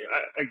mean,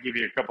 I give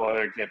you a couple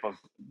other examples.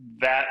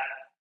 That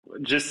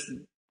just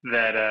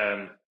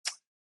that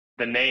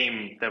the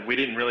name that we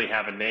didn't really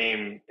have a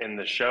name in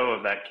the show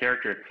of that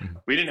character.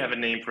 Mhm. We didn't have a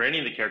name for any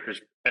of the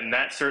characters, and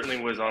that certainly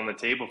was on the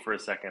table for a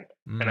second.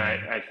 And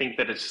Mm. I think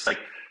that it's just like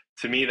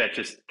to me that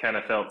just kind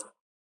of felt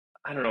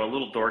I don't know a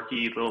little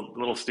dorky,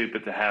 little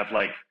stupid to have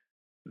like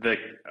the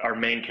our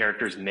main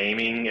characters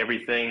naming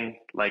everything.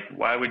 Like,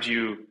 why would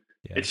you?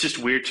 Yeah. It's just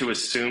weird to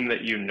assume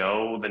that you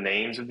know the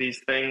names of these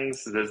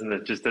things.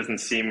 It just doesn't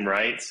seem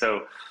right.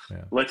 So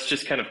Yeah. let's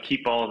just kind of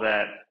keep all of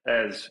that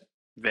as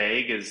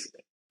vague as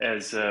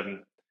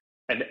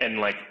and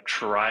like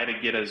try to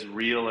get as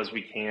real as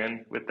we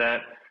can with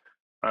that.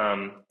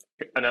 Um,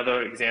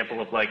 Another example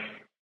of like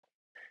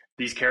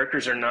these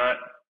characters are not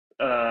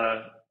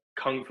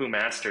kung fu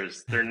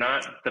masters. They're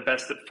not the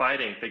best at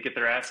fighting. They get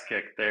their ass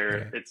kicked.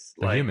 Yeah. It's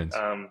They're like humans.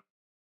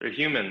 they're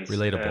humans,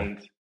 Relatable.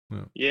 and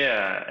Yeah.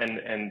 yeah,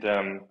 and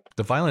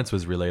The violence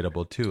was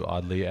relatable too,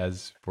 oddly,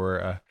 as for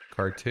a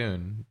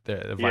cartoon.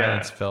 The yeah,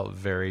 violence felt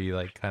very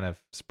like kind of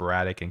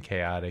sporadic and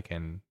chaotic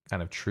and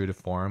kind of true to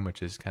form,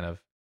 which is kind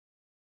of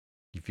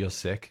you feel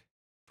sick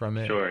from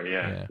it. sure,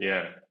 yeah,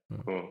 Yeah. yeah,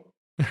 cool.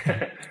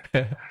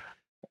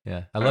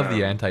 Yeah. I love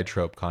the um,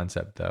 anti-trope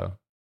concept though.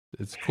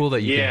 It's cool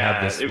that you can have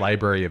yeah, this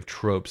library of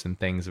tropes and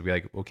things that be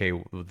like, okay,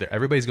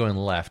 everybody's going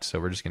left, so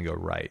we're just gonna go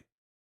right.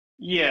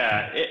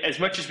 yeah, Yeah. as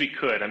much as we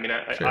could. I mean,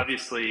 Sure.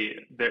 obviously,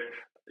 there,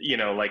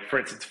 like for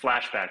instance,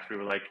 flashbacks. We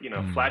were like,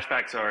 Mm.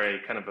 flashbacks are a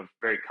kind of a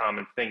very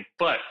common thing.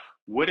 But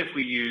what if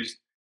we used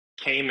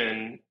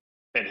Cayman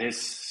and his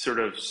sort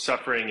of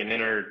suffering and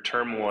inner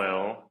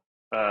turmoil,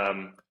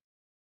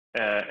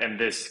 and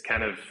this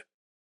kind of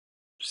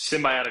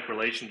symbiotic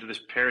relation to this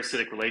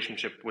parasitic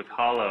relationship with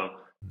Hollow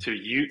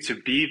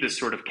to be the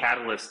sort of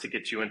catalyst to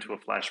get you into a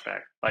flashback.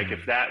 Like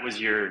if Mm.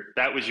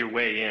 that was your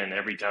way in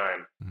every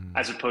time, Mm.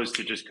 as opposed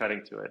to just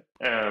cutting to it.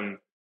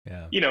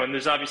 Yeah. And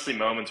there's obviously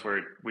moments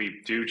where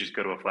we do just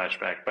go to a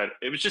flashback, but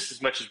it was just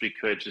as much as we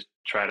could just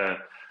try to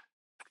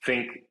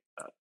think,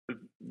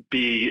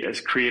 be as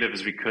creative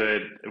as we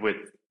could with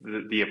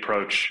the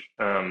approach.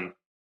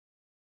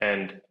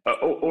 And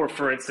or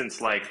for instance,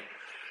 like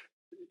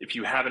if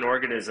you have an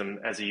organism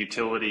as a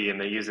utility and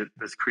they use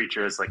this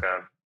creature as like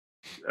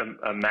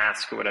a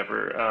mask or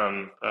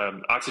whatever,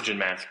 oxygen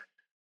mask,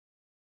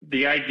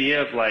 the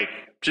idea of like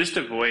just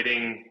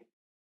avoiding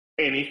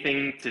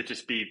anything to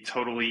just be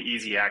totally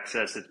easy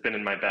access, it's been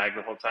in my bag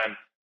the whole time.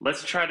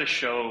 Let's try to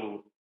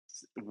show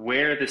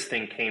where this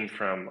thing came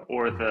from,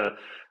 or the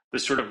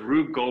sort of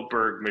Rube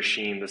Goldberg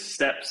machine, the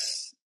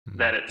steps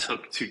that it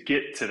took to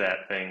get to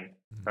that thing,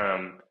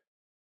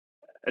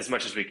 as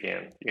much as we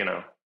can, you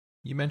know.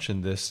 You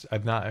mentioned this.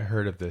 I've not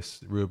heard of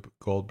this Rube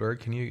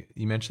Goldberg.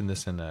 You mentioned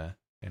this in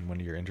one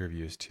of your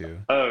interviews too.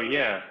 Oh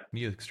yeah. Can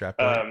you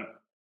extrapolate?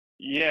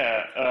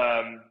 Yeah.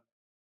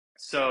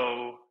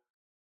 So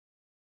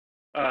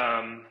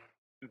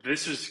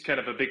this was kind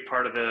of a big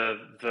part of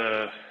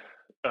the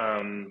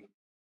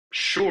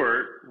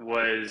short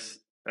was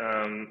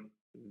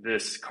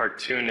this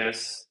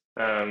cartoonist,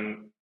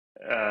 Rube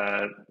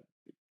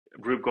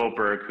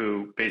Goldberg,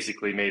 who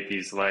basically made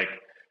these like,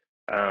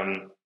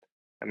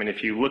 I mean,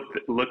 if you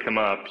look him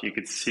up, you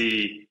could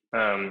see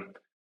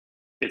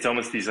it's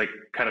almost these like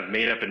kind of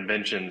made up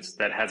inventions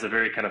that has a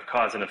very kind of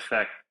cause and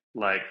effect,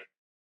 like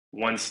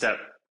one step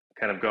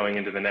kind of going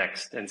into the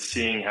next and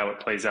seeing how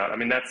it plays out. I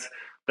mean, that's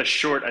the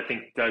short, I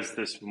think, does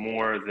this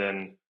more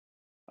than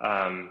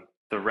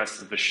the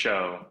rest of the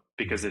show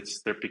because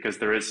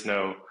there is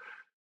no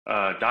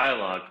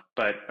dialogue.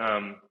 But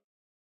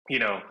you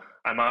know,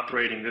 I'm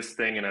operating this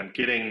thing and I'm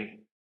getting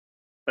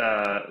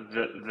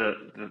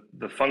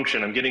the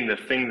function. I'm getting the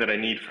thing that I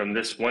need from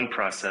this one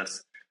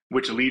process,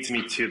 which leads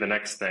me to the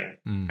next thing.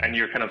 And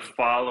you're kind of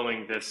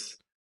following this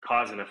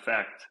cause and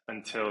effect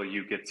until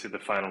you get to the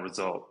final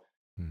result.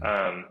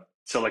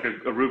 So like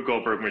a Rube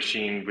Goldberg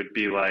machine would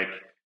be like,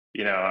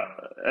 you know,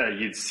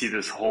 you'd see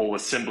this whole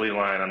assembly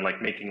line on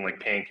like making like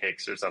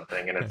pancakes or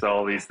something. And it's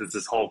it's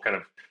this whole kind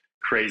of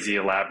crazy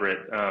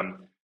elaborate.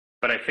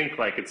 But I think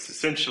like it's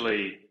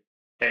essentially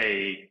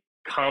a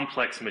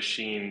complex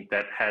machine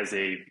that has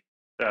that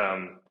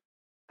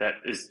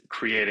is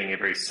creating a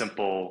very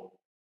simple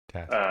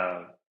Task.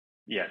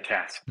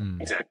 Task.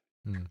 Exactly.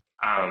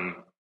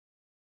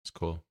 It's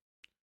cool.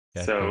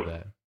 Yeah, so I feel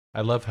that.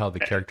 I love how the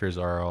characters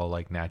are all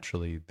like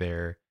naturally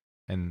there,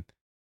 and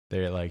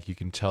they're like, you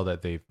can tell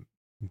that they've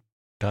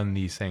done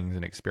these things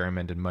and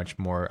experimented much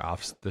more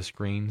off the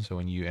screen. So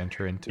when you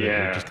enter into it,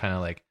 you're just kind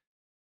of like,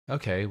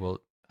 okay,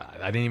 well,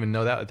 I didn't even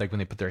know that. Like when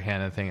they put their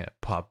hand in the thing, it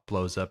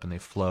blows up and they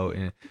float,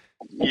 and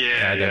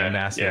that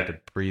mask, you have to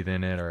breathe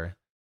in it, or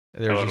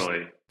there's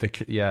totally.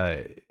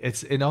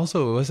 it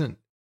also, it wasn't,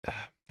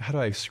 how do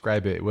I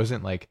describe it? It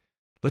wasn't like,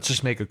 let's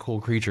just make a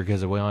cool creature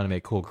because we want to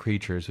make cool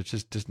creatures, which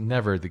is just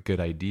never the good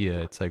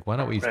idea. It's like, why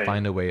don't we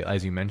find a way,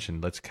 as you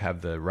mentioned, let's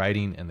have the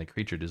writing and the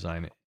creature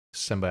design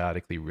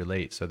symbiotically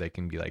relate so they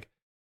can be like,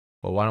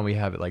 well, why don't we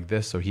have it like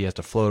this so he has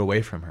to float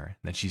away from her and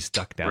then she's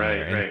stuck down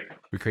there. And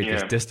we create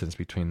this distance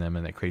between them,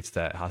 and it creates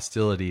that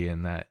hostility,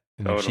 and that,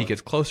 and then she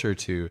gets closer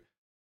to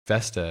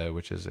Vesta,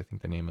 which is, I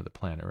think, the name of the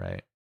planet,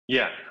 right?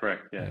 Yeah,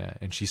 correct. Yeah.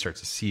 And she starts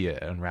to see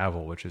it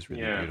unravel, which is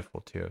really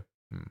beautiful too.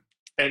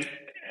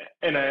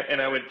 And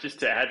I would, just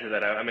to add to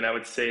that, I mean, I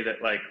would say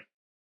that, like,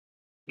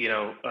 you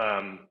know,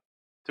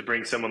 to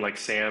bring someone like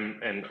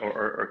Sam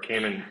or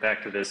Cayman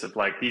back to this, of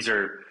like,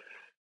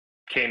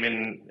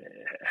 Cayman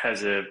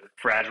has a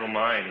fragile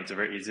mind.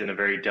 He's in a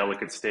very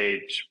delicate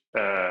stage,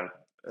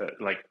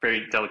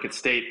 very delicate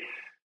state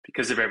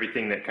because of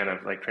everything that kind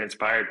of like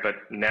transpired. But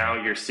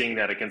now you're seeing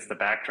that against the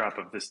backdrop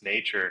of this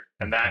nature,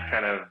 and that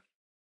kind of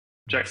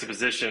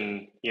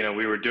juxtaposition, you know,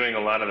 we were doing a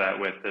lot of that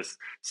with this.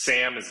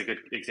 Sam is a good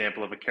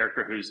example of a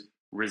character who's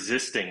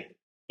resisting.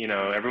 You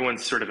know,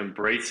 everyone's sort of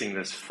embracing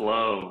this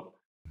flow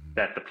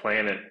that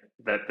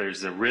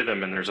there's a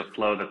rhythm and there's a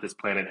flow that this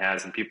planet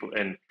has, and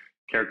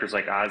characters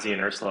like Ozzy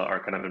and Ursula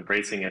are kind of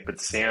embracing it, but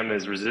Sam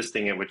is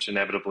resisting it, which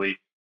inevitably,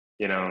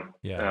 you know,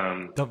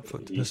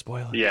 don't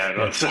spoil it. Yeah,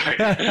 no, sorry.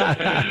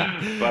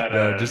 But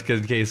no, just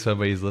in case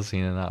somebody's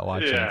listening and not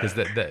watching, because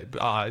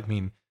I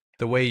mean,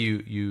 the way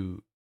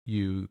you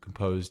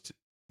composed,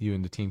 you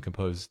and the team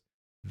composed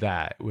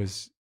that it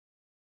was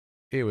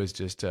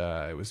just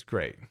it was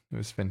great. It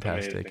was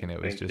fantastic.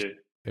 Amazing.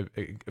 And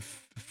it was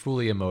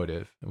fully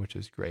emotive, which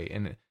is great.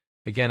 And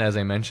again, as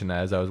I mentioned,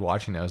 as I was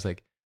watching, I was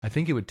like, I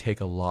think it would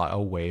take a lot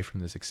away from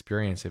this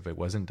experience if it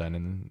wasn't done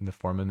in the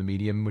form of the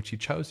medium which you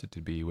chose it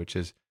to be, which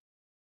is,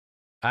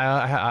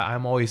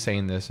 I'm always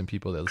saying this, and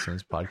people that listen to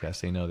this podcast,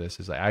 they know this,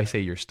 is like, I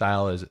say your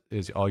style is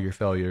all your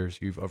failures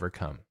you've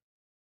overcome.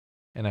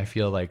 And I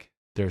feel like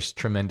there's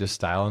tremendous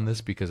style in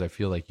this, because I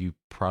feel like you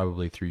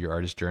probably through your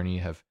artist journey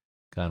have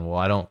gone, well,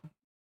 I don't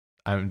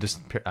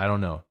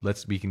know.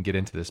 We can get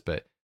into this,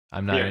 but I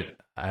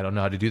don't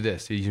know how to do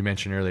this. As you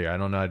mentioned earlier, I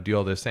don't know how to do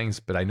all those things,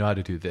 but I know how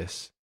to do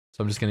this.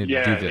 So I'm just going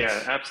to do this.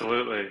 Yeah,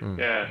 absolutely.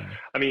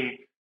 I mean,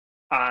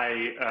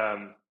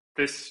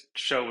 this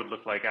show would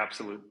look like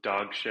absolute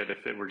dog shit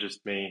if it were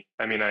just me.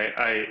 I mean,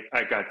 I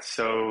got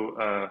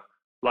so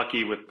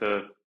lucky with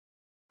the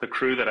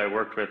crew that I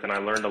worked with, and I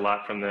learned a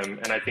lot from them.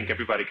 And I think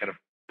everybody kind of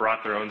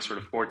brought their own sort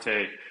of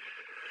forte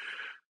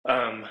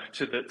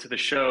to the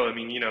show. I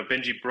mean,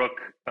 Benji Brook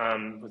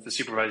was the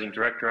supervising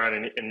director on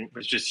it, and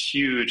was just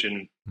huge.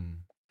 And Mm.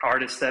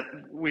 artists that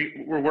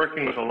we're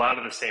working with a lot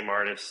of the same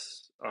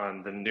artists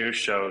on the new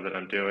show that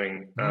I'm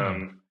doing,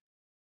 Mm.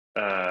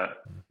 uh,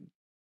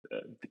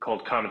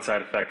 called Common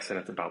Side Effects, and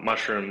it's about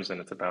mushrooms, and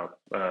it's about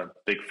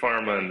big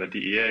pharma and the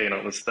DEA and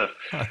all this stuff.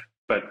 Huh.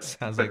 But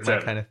Sounds like but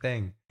my kind of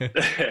thing. Wait,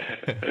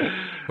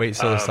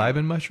 um,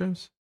 psilocybin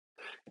mushrooms?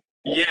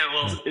 yeah,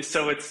 Huh. well,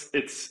 so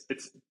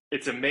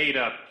it's a made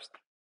up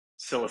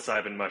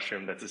psilocybin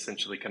mushroom that's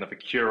essentially kind of a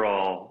cure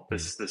all.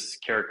 Mm. This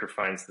character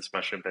finds this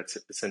mushroom that's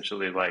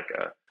essentially like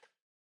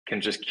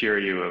can just cure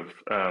you of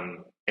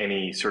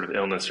any sort of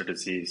illness or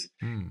disease.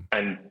 Mm.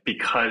 And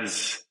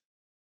because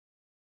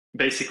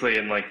basically,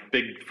 in like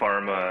big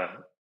pharma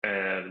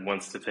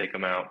wants to take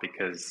them out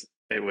because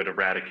it would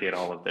eradicate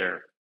all of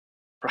their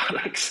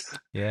products.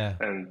 Yeah.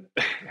 And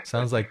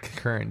Sounds like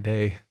current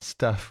day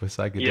stuff with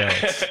yeah,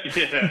 psychedelics.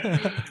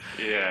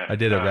 yeah, yeah. I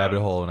did a rabbit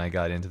hole and I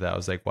got into that. I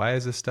was like, why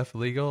is this stuff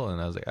illegal? And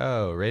I was like,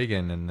 oh,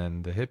 Reagan and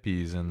then the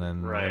hippies and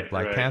then the Right,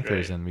 Black right,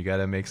 Panthers, right. and we got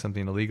to make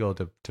something illegal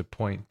to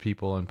point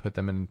people and put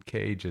them in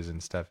cages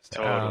and stuff. It's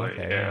like, oh, Totally,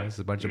 okay, yeah, yeah, this is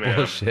a bunch of yeah,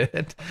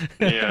 bullshit.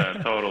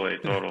 yeah. Totally,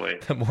 totally.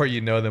 The more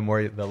you know,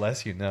 the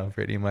less you know,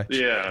 pretty much.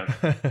 Yeah,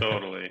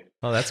 totally.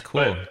 Oh, that's But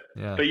cool.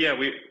 Yeah. but yeah,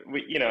 we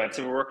and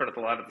so we're working with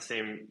a lot of the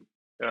same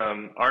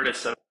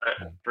artists. Mm.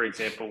 For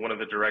example, one of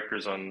the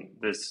directors on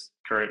this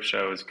current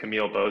show is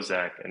Camille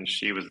Bozak, and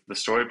she was the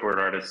storyboard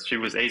artist. She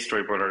was a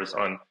storyboard artist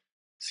on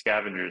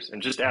Scavengers,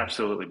 and just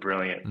absolutely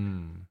brilliant.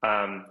 Mm.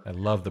 Um, I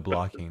love the but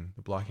blocking.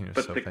 The blocking is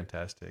but so the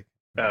fantastic.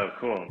 Oh,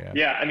 cool. Yeah.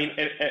 Yeah, I mean,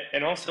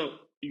 and also,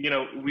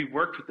 we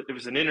worked with, it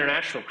was an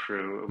international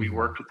crew. We Hmm.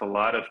 worked with a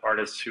lot of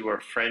artists who are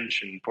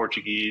French and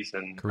Portuguese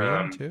and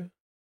Korean too?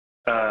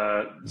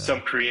 some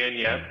No. Korean,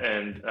 yeah,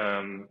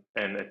 Mm.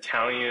 and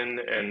Italian,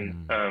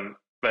 and Mm.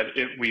 but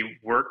we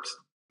worked.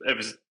 It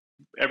was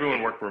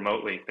everyone worked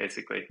remotely,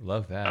 basically.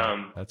 Love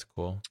that. That's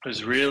cool. It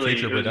was really,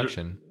 Future it was.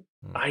 production.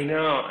 Mm. I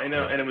know,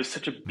 Yeah. and it was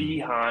such a Mm.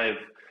 beehive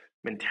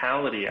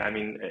mentality. I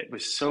mean, it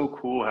was so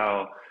cool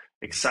how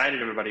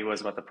excited everybody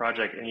was about the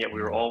project, and yet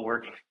we were Mm. all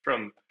working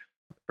from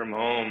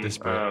home.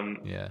 Disparate.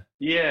 Yeah.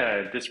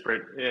 Yeah,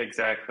 disparate. Yeah, Do you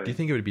exactly.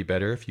 think it would be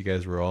better if you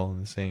guys were all in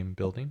the same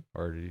building,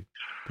 or do you,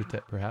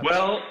 perhaps?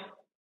 Well,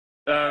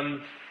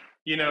 um,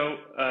 you know,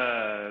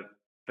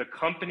 the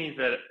company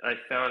that I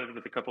founded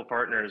with a couple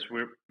partners,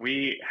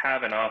 we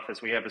have an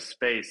office, we have a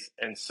space,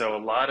 and so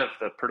a lot of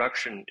the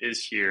production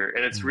is here,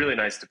 and it's Mm. really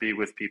nice to be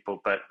with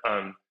people. But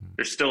Mm.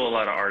 there's still a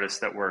lot of artists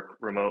that work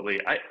remotely.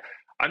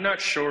 I'm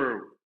not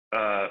sure,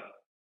 uh,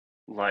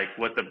 like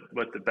what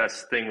the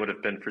best thing would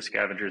have been for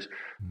Scavengers.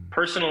 Mm.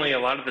 Personally, a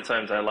lot of the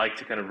times I like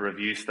to kind of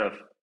review stuff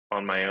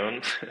on my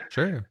own,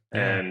 Sure.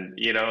 Yeah. and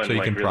So and you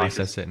like can really process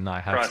just it and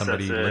not have process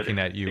somebody looking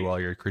it. at you while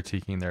you're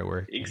critiquing their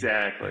work. And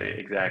Exactly, yeah.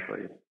 exactly.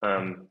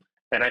 Yeah.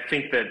 And I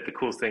think that the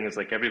cool thing is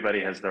like everybody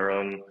has their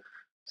own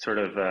sort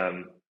of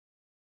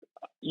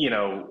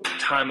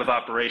time of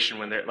operation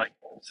when they're like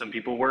some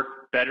people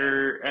work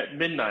better at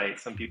midnight,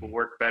 some people Mhm.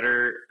 work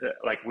better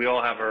like we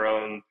all have our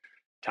own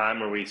time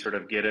where we sort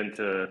of get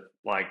into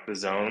like the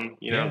zone,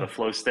 the Yeah.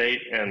 flow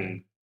state, Yeah.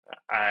 and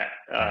I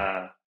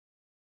Mm.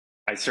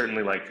 I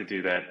certainly like to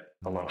do that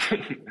Mm. alone.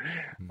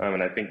 Mm.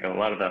 And I think a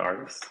lot of the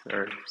artists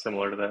are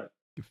similar to that.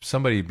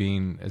 Somebody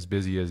being as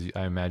busy as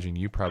I imagine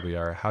you probably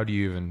are, how do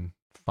you even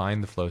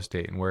find the flow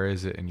state and where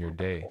is it in your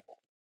day?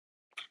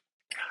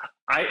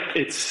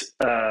 It's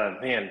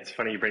man, it's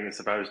funny you bring this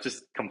up. I was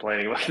just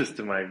complaining about this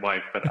to my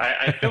wife, but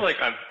I feel like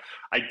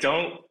I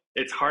don't.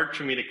 It's hard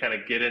for me to kind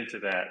of get into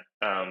that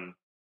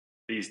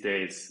these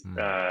days.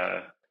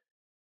 Mm.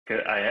 'Cause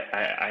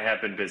I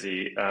have been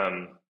busy,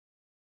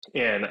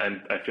 and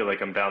I feel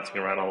like I'm bouncing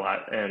around a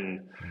lot,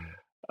 and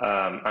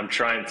Mm. I'm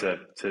trying to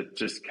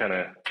just kind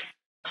of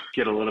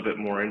get a little bit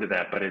more into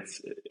that. But it's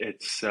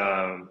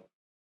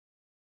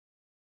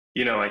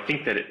I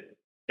think that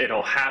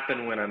it'll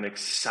happen when I'm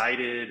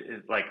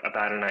excited, like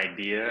about an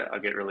idea. I'll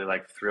get really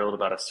like thrilled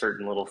about a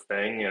certain little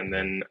thing, and Mm.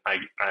 then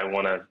I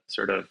want to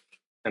sort of,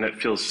 and it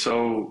feels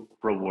so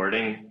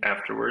rewarding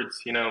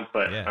afterwards,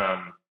 But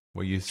Yeah.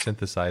 Well, you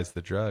synthesize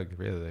the drug,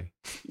 really.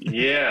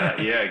 yeah,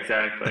 yeah,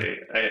 exactly.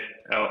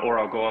 Or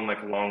I'll go on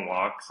like long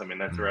walks. I mean,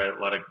 that's Mm. where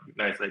a lot of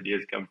nice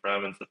ideas come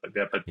from and stuff like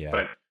that.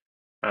 Yeah.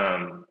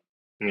 Um,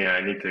 yeah,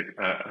 I need to.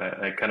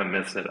 I kind of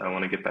miss it. I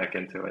want to get back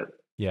into it.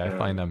 Yeah, I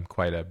find Um, I'm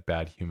quite a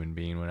bad human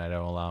being when I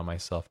don't allow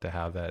myself to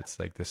have that. It's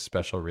like this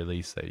special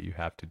release that you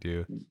have to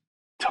do.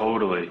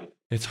 Totally, one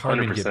It's hard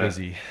hundred me to get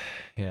percent. busy.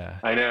 Yeah.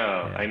 I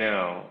know, I Yeah.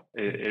 know.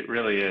 It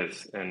really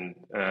is, and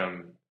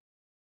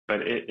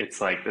but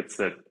it's like that's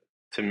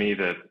to me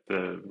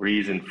the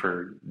reason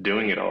for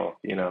doing it all.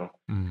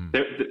 Mm.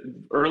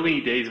 The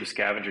early days of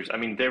Scavengers. I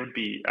mean, there would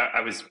be.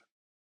 I was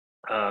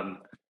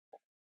um,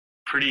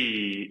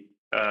 pretty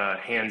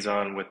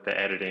hands-on with the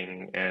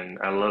editing, and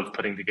I love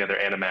putting together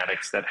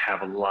animatics that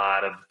have a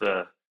lot of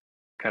the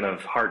kind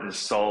of heart and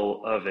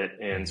soul of it.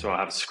 And so Mm. I'll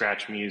have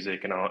scratch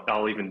music, and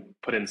I'll even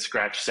put in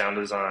scratch sound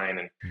design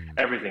and Mm.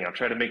 everything. I'll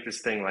try to make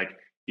this thing like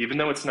even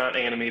though it's not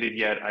animated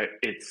yet,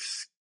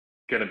 it's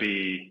gonna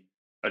be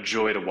a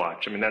joy to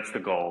watch. I mean, that's the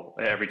goal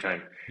every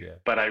time. Yeah.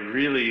 But I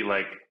really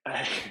like,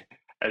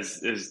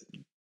 as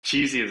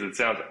cheesy as it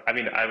sounds, I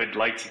mean, I would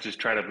like to just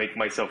try to make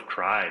myself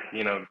cry,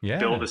 build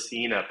Yeah. a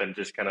scene up and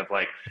just kind of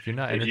like, If you're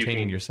not if you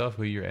entertaining can, yourself,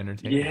 who you're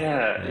entertaining?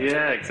 yeah, Yeah. yeah,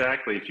 Yeah.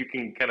 exactly. If you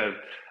can kind of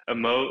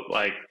emote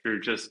like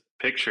through just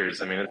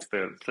pictures, I mean,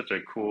 such a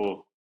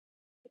cool,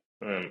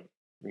 um,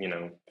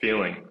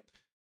 feeling.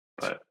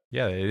 But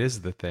Yeah, it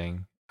is the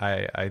thing.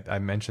 I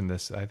mentioned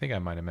this. I think I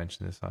might have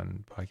mentioned this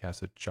on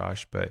podcast with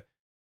Josh, but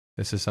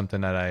this is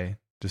something that I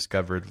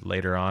discovered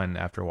later on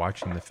after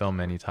watching the film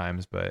many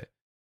times. But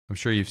I'm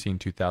sure you've seen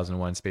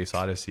 2001: Space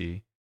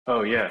Odyssey,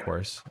 oh of yeah,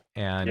 course.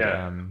 And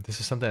yeah, this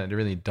is something that didn't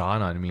really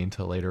dawn on me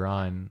until later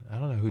on. I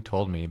don't know who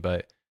told me,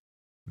 but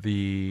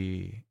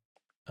the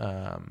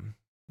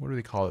what do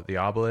they call it? The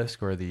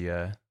obelisk or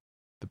the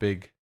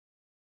big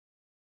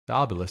the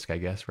obelisk, I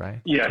guess,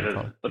 right? That's yeah. what we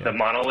call it. The Yeah. The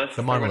monolith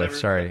or monolith, whatever.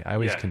 sorry. I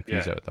always Yeah,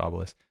 confuse yeah. it with the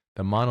obelisk.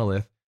 The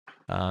monolith,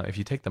 if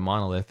you take the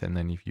monolith and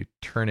then if you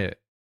turn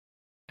it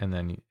and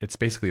then it's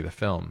basically the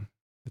film,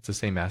 it's the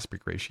same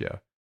aspect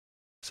ratio.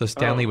 So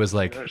Stanley Oh, was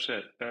like, oh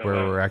shit. Oh where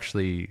wow.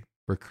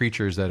 we're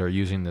creatures that are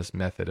using this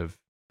method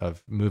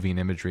of moving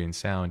imagery and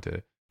sound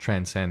to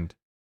transcend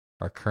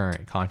our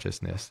current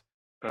consciousness.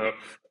 Oh,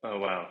 oh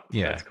wow.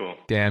 Yeah. That's cool.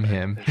 Damn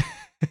him.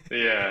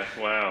 Yeah.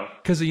 Wow.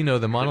 Because the Did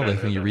not monolith,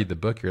 know when you that. read the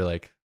book, you're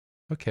like,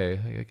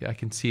 okay, I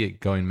can see it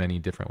going many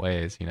different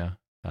ways. Uh,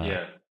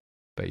 Yeah.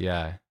 but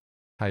yeah,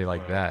 how you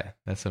like Wow. that? Yeah.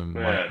 That's some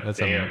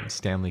Damn.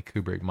 Stanley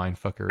Kubrick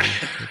mindfuckery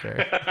right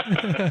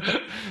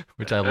there,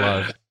 which I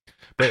love.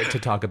 But to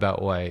talk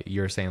about why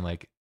you're saying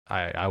like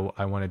I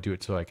want to do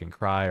it so I can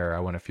cry or I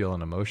want to feel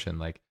an emotion,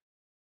 like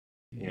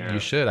you Yeah.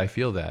 should. I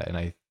feel that, and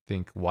I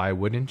think why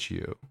wouldn't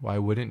you? Why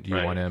wouldn't you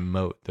want Right. to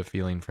emote the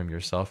feeling from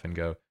yourself and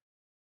go,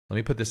 let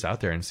me put this out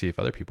there and see if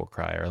other people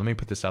cry, or let me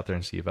put this out there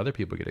and see if other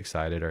people get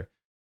excited, or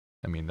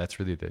I mean, that's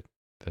really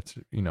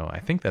I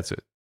think that's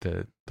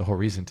the whole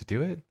reason to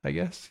do it, I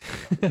guess.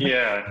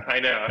 Yeah. I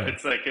know. Yeah.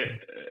 It's like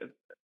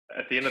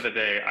at the end of the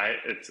day,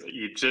 it's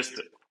you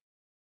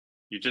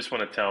just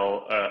want to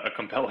tell a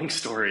compelling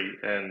story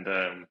and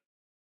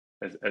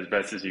as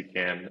best as you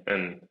can.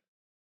 And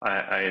I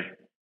I,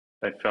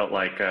 I felt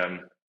like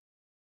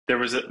there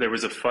was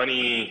a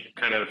funny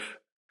kind of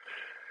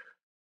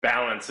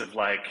balance of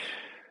like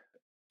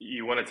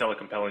you want to tell a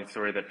compelling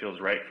story that feels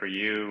right for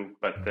you,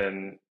 but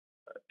then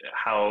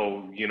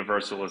how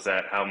universal is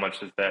that? How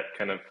much is that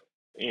kind of,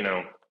 you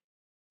know,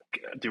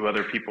 do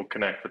other people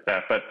connect with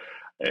that? But,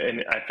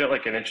 and I feel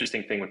like an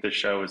interesting thing with this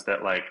show is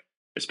that, like,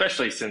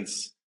 especially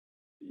since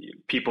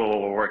people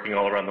were working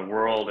all around the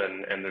world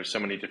and there's so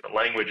many different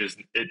languages,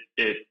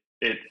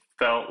 it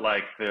felt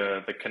like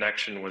the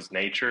connection was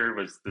nature,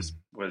 was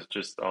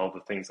just all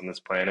the things on this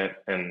planet.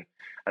 And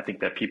I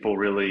think that people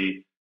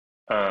really,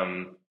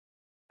 um,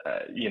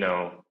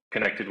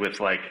 connected with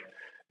like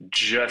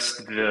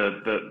just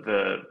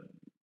the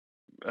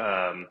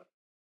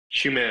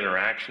human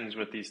interactions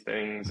with these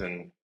things,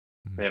 and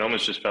it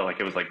almost just felt like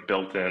it was like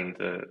built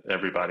into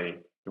everybody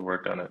who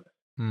worked on it.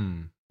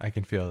 Hmm. I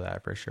can feel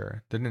that for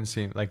sure. Didn't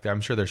seem like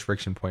I'm sure there's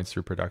friction points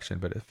through production,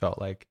 but it felt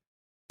like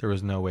there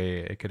was no way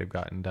it could have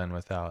gotten done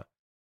without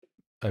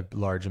a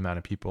large amount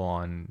of people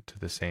on to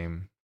the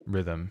same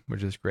rhythm,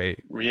 which is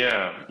great.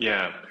 Yeah,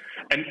 yeah,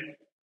 and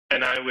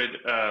and I would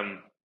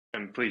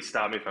and please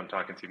stop me if I'm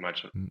talking too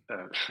much. Uh,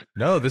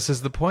 No, this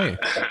is the point.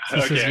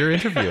 This is okay. your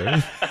interview.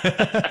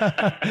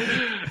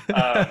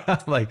 um, I'm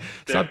like, there,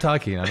 stop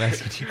talking. I'm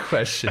asking you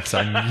questions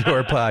on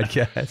your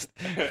podcast.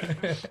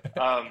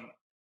 um,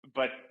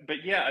 but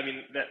yeah, I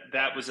mean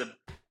that was a.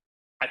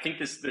 I think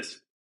this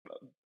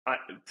uh,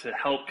 to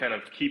help kind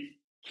of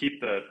keep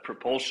the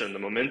propulsion, the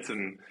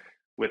momentum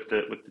with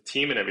the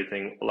team and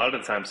everything. A lot of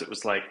the times it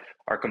was like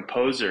our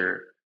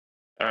composer,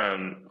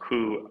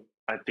 who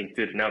I think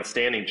did an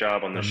outstanding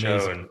job on the show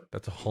and Amazing.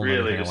 That's a whole nother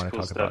really thing I just want to cool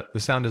talk stuff. about. The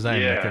sound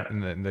design, Yeah,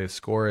 and the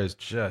score is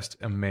just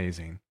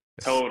amazing.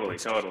 totally,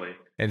 It's totally.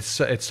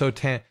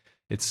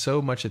 it's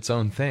so much its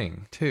own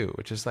thing too,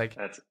 which is like,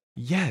 That's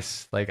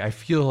yes, like I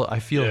feel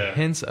yeah,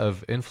 hints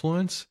of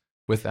influence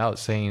without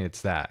saying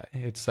it's that.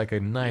 It's like a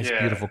nice, yeah.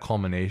 beautiful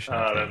culmination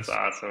of Oh, that's things.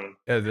 awesome.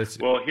 That's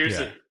Well, here's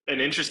yeah. an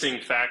interesting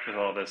fact with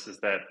all this is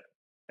that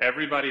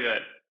everybody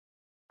that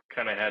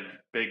kind of had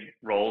big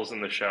roles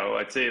in the show,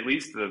 I'd say at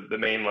least the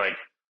main like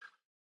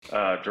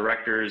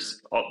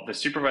directors, the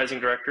supervising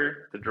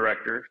director, the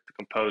director, the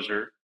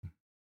composer,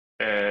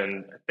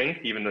 and I think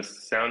even the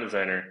sound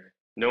designer.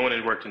 No one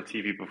had worked in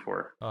TV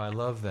before. Oh, I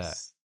love that.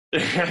 I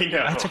That's know.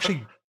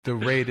 actually the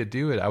way to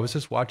do it. I was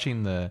just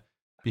watching the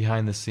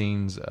behind the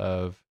scenes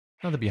of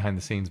not the behind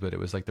the scenes, but it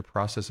was like the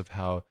process of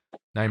how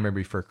Nightmare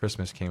Before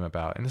Christmas came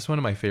about. And it's one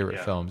of my favorite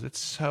Yeah, films. It's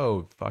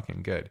so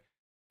fucking good.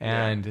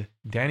 yeah, And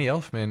Danny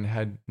Elfman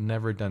had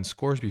never done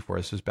scores before.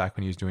 This was back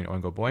when he was doing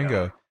Oingo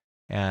yeah,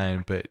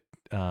 Boingo. But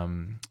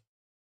um,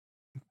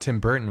 Tim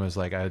Burton was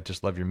like, I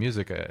just love your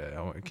music.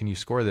 Can you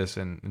score this?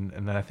 And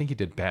then I think he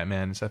did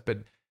Batman and stuff. But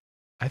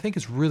I think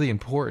it's really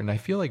important. I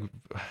feel like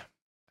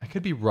I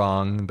could be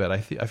wrong, but I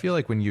feel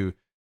like when you,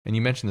 and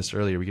you mentioned this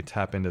earlier, we could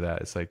tap into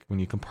that. It's like when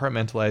you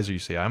compartmentalize, or you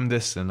say I'm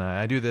this and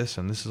I do this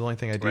and this is the only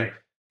thing I do. Right.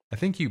 I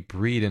think you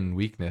breed in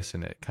weakness,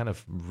 and it kind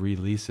of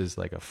releases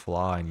like a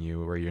flaw in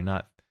you where you're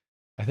not.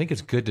 I think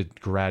it's good to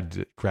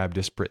grab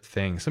disparate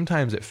things.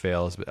 Sometimes it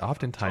fails, but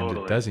oftentimes it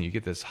Totally. doesn't. You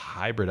get this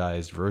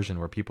hybridized version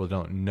where people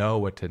don't know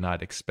what to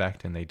not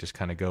expect, and they just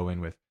kind of go in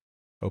with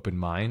open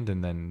mind,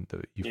 and then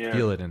you Yeah.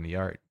 feel it in the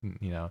art.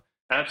 You know,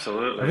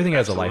 Absolutely. everything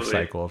has a life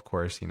Absolutely. cycle, of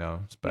course. You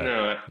know, but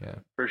No, yeah,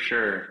 for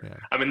sure. yeah.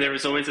 I mean, there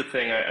was always a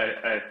thing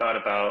I thought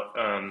about.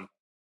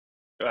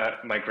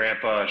 My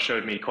grandpa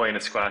showed me Koi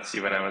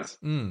Nisquatsi when I was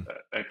Mm,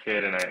 a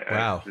kid, and I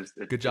wow, just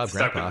good it job,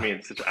 stuck with Grandpa. me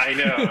in such. I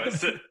know it's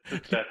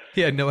such a.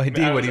 He had no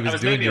idea what he I was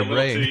was doing to maybe a your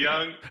little too brain.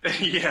 young.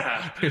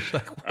 Yeah. You're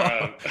like,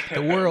 wow, Um,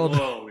 the world.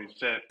 Holy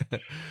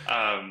shit.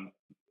 Um,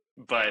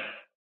 but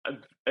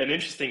an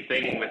interesting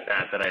thing with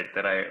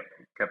that I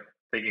kept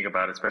thinking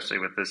about, especially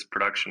with this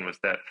production, was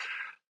that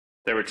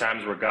there were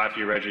times where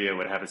Godfrey Reggio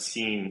would have a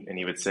scene and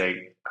he would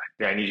say,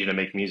 I need you to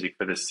make music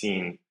for this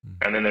scene.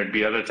 Mm, And then there'd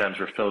be other times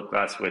where Philip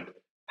Glass would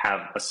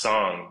have a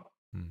song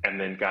mm. and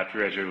then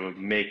Godfrey Reggio would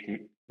make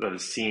the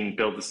scene,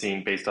 build the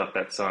scene based off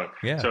that song.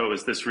 Yeah, So it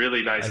was this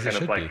really nice as it kind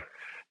of should like, be.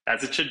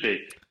 as it should be.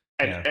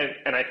 Yeah,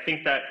 And I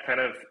think that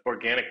kind of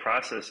organic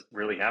process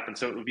really happened.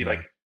 So it would be like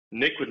yeah,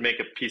 Nick would make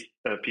a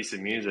piece of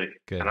music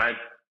and good. I'd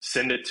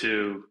send it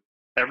to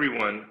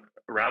everyone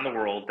around the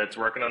world that's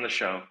working on the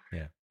show,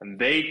 Yeah. and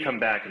they come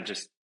back and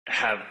just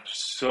have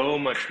so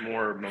much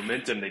more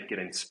momentum. They get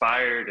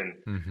inspired, and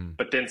Hmm.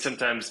 but then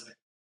sometimes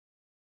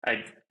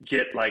I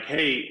get like,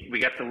 hey, we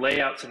got to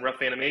lay out some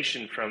rough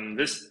animation from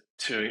this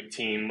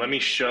team. Let me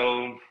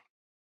show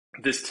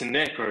this to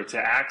Nick or to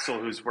Axel,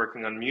 who's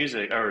working on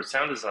music or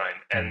sound design,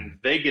 and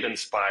Mm. they get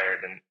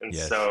inspired, and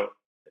Yes, so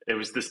it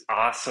was this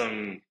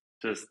awesome,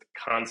 just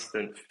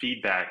constant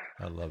feedback.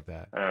 I love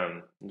that.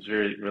 It was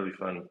really really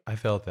fun. I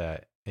felt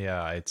that.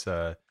 Yeah, it's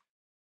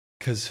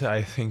because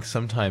I think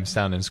sometimes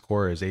sound and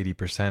score is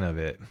 80% of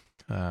it.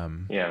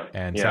 Um, Yeah,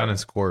 and sound yeah, and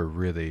score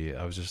really,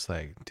 I was just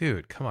like,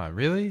 dude, come on,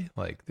 really?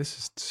 Like, this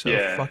is so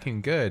yeah.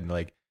 fucking good.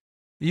 Like,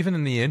 even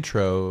in the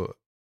intro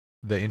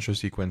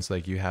sequence,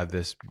 like you have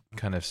this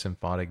kind of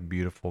symphonic,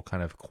 beautiful,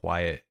 kind of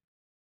quiet,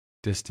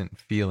 distant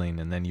feeling,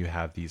 and then you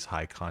have these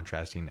high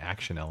contrasting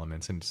action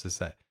elements, and it's just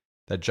that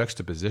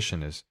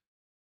juxtaposition is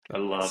I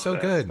love so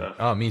that good. stuff.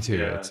 Oh, me too.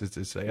 Yeah,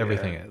 It's like yeah.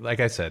 everything. Like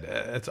I said,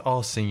 it's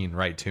all singing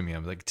right to me.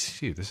 I'm like,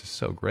 dude, this is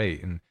so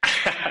great. And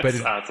but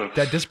That's awesome.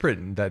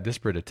 that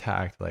disparate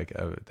attack, like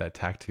that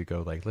tact to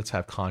go like, let's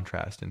have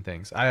contrast in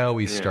things. I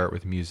always Yeah, start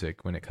with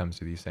music when it comes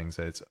to these things.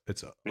 It's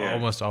yeah,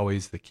 almost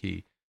always the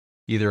key.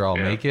 Either I'll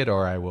yeah. make it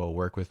or I will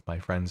work with my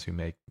friends who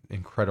make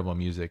incredible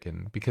music,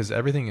 and because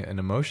everything and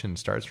emotion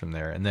starts from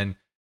there, and then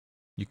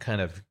you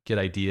kind of get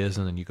ideas,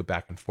 and then you go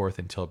back and forth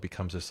until it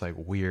becomes this like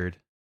weird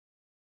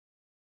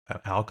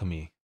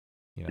alchemy,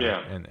 you know, Yeah,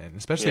 and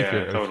especially yeah, if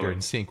you're totally.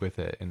 in sync with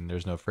it and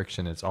there's no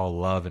friction, it's all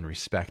love and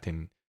respect,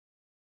 and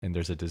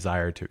there's a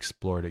desire to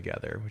explore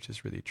together, which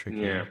is really Yeah,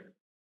 tricky.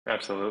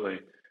 absolutely.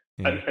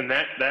 Yeah, And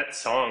that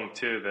song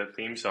too, the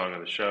theme song of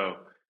the show,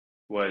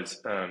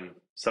 was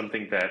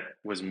something that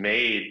was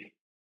made.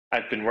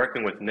 I've been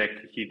working with Nick.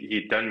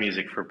 He'd done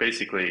music for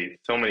basically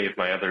so many of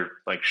my other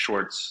like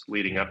shorts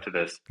leading yeah, up to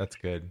this, that's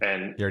good.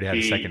 and You already had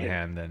a second he,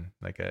 hand then,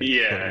 like a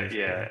yeah, close, yeah,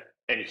 yeah.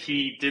 and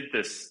he did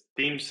this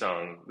theme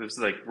song. This is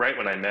like right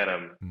when I met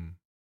him.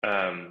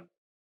 Mm. Um,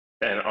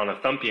 and on a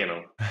thumb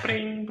piano,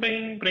 bring,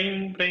 bring,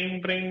 bring,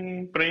 bring,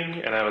 bring,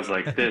 bring, and I was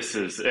like, "This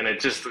is," and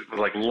it just was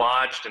like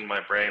lodged in my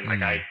brain, like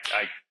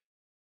Mm.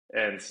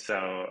 and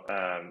so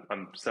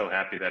I'm so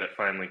happy that it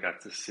finally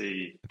got to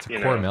see, It's a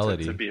core to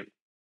melody. be, It's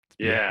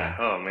yeah.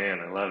 beautiful. Oh man,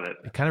 I love it.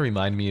 It kind of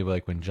reminded me of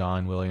like when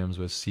John Williams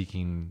was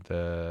seeking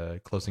the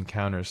Close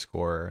Encounters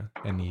score,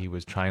 and he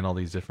was trying all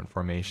these different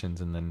formations,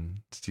 and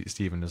then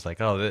Steven was like,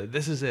 "Oh,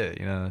 this is it,"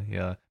 you know,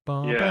 yeah,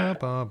 bum, Yeah.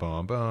 bum, bum,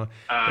 bum, bum.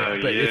 Oh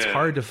But it's yeah.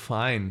 hard to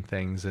find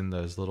things in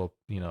those little,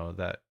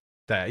 that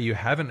you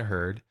haven't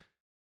heard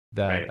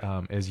Right.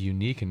 that is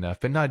unique enough,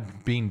 but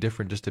not being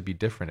different just to be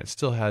different. It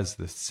still has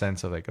this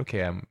sense of like,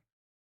 okay,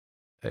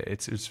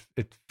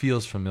 it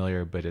feels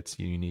familiar, but it's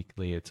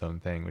uniquely its own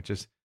thing, which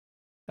is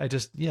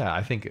yeah,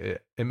 I think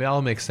it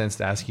all makes sense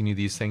to asking you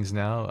these things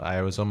now.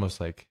 I was almost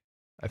like,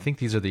 I think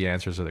these are the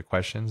answers to the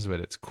questions,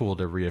 but it's cool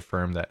to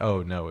reaffirm that,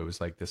 oh, no, it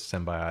was like this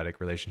symbiotic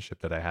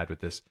relationship that I had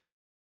with this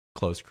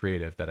close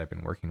creative that I've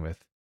been working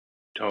with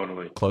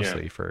Totally. Yeah.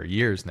 closely for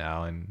years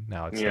now. And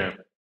now it's Yeah. like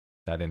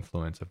that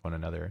influence of one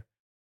another.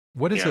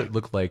 What does Yeah. it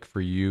look like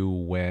for you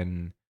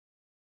when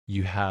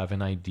you have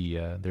an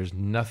idea, there's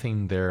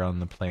nothing there on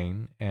the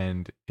plane,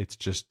 and it's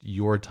just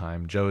your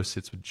time? Joe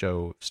sits with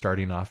Joe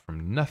starting off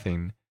from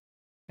nothing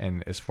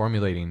and is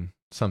formulating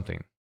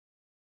something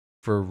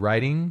for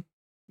writing,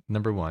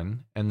 number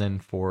one, and then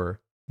for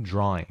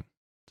drawing.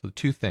 So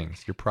two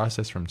things, your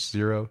process from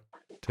zero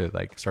to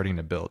like starting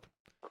to build.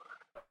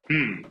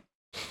 Hmm.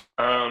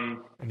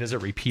 Um. And does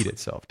it repeat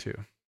itself too?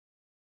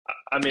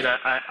 I mean,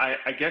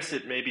 I guess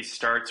it maybe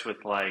starts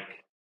with like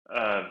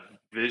a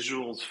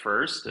visuals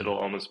first. Mm. It'll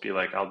almost be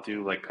like I'll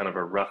do like kind of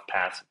a rough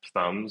pass of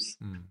thumbs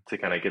Mm. to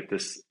kind of get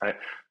this.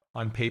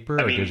 On paper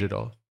I or mean,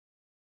 digital?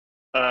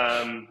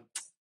 um,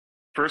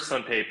 first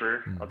on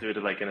paper, I'll Mm. do it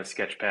like in a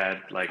sketch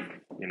pad, like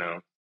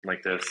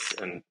like this,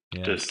 and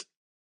Yeah. just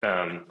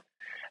um,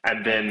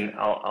 and then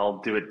I'll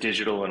do it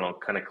digital, and I'll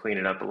kind of clean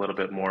it up a little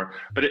bit more.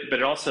 But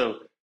it also,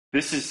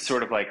 this is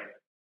sort of like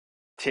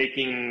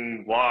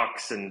taking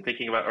walks and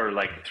thinking about, or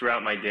like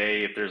throughout my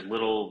day, if there's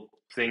little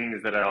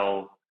things that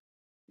I'll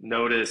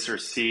notice or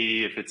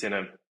see, if it's in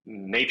a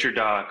nature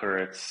doc or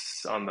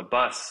it's on the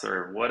bus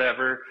or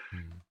whatever,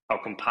 Mm.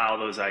 I'll compile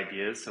those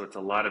ideas. So it's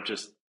a lot of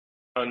just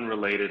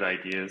unrelated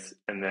ideas.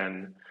 And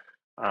then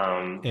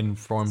In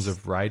forms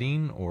of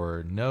writing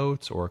or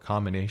notes or a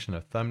combination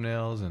of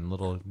thumbnails and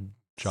little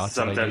jots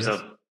of sometimes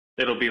ideas?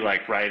 it'll be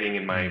like writing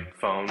in my Mm.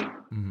 phone,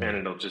 Mm. and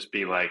it'll just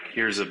be like,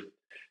 here's a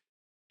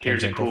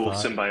Tangential cool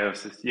thought.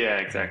 symbiosis. Yeah,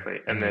 Mm. exactly.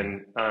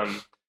 Mm.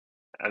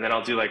 And then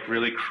I'll do like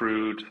really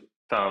crude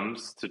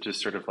thumbs to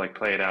just sort of like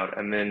play it out,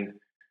 and then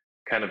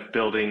kind of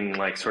building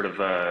like sort of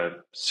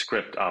a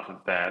script off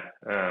of that,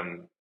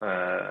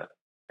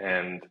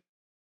 and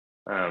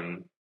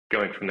um,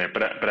 going from there.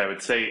 But I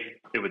would say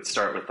it would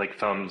start with like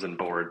thumbs and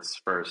boards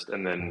first,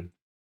 and then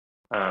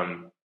Mm.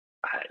 um,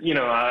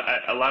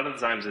 a lot of the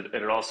times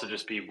it'd also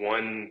just be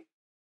one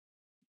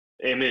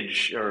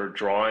image or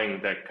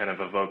drawing that kind of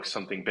evokes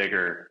something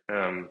bigger,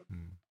 Mm.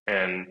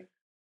 and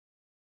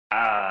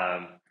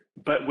um,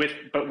 but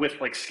with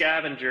like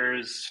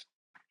scavengers,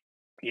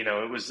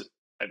 it was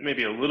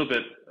maybe a little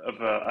bit of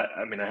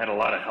I mean, I had a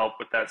lot of help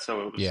with that,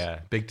 so it was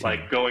Yeah, big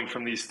like team. going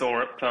from these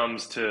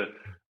thumbs to,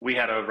 we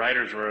had a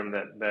writer's room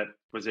that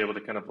was able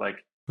to kind of like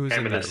Who's in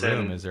hammer that this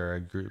room? in. Is there a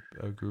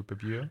group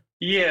of you?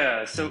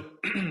 Yeah, Mm. so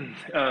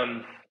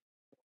um,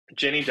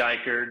 Jenny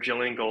Diker,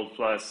 Jillian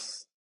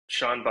Goldfuss,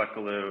 Sean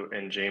Buckaloo,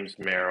 and James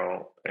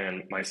Merrill,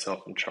 and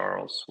myself and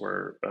Charles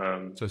were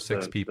So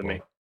six the main.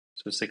 people.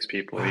 So 6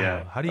 people,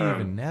 yeah. Wow. How do you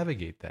even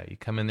navigate that? You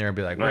come in there and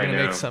be like, we're I gonna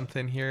make know.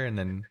 something here, and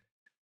then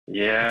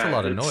that's a Yeah,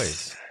 lot of it's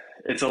noise.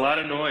 it's a lot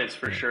of noise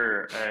for Yeah.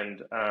 sure,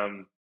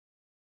 and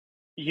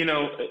you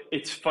know,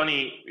 it's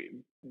funny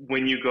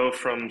when you go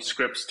from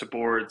scripts to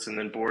boards and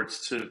then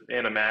boards to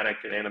animatic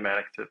and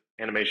animatic to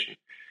animation.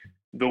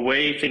 The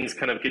way things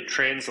kind of get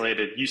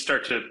translated, you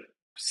start to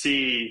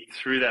see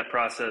through that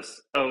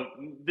process, oh,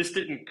 this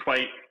didn't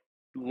quite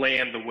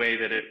land the way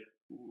that it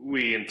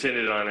we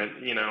intended on it,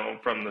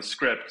 from the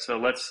script. So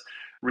let's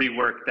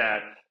rework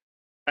that.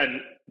 And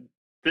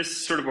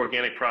this sort of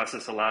organic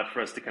process allowed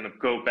for us to kind of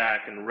go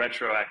back and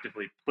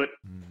retroactively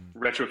Mm.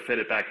 retrofit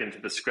it back into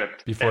the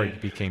script, Before and it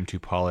became too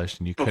polished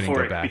and you couldn't before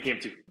go it back. became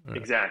too, That's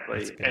exactly.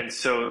 good. And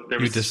so there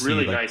You was just this see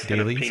really like nice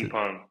kind of dailies. ping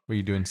pong. Were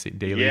you doing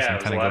dailies Yeah, and it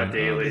was a kind of lot of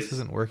going, oh, this dailies.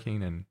 isn't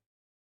working? And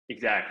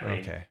Exactly.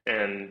 okay.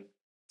 And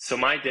so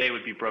my day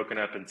would be broken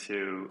up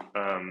into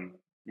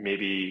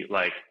maybe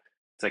like,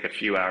 it's like a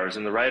few hours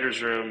in the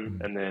writer's room,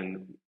 Mm. and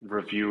then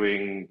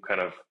reviewing kind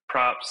of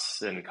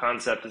props and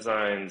concept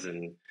designs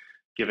and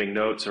giving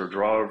notes or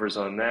drawovers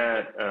on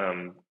that.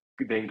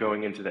 Then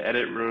going into the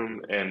edit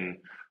room and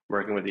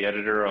working with the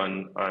editor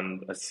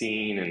on a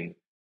scene. And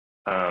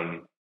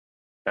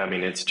I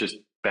mean, it's just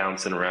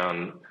bouncing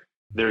around.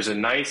 There's a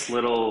nice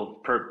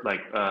little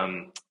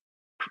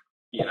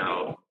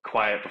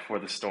quiet before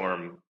the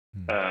storm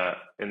Mm.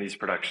 in these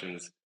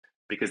productions,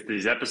 because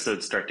these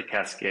episodes start to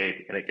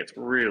cascade and it gets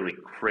really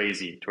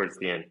crazy towards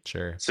the end.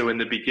 Sure. So in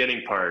the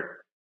beginning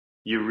part,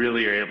 you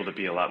really are able to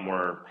be a lot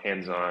more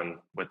hands-on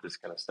with this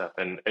kind of stuff.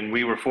 And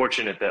we were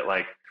fortunate that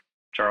like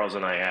Charles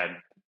and I had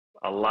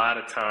a lot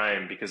of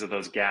time because of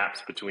those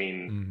gaps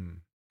between Mm.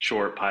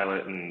 short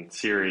pilot and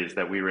series,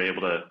 that we were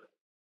able to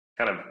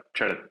kind of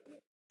try to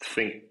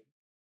think,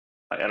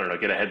 I don't know,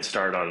 get a head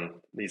start on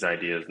these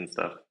ideas and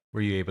stuff.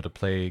 Were you able to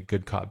play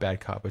good cop, bad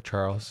cop with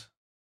Charles?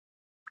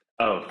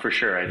 Oh, for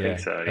sure. I think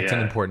Yeah, so. that's an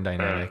Yeah. important Um,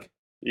 dynamic.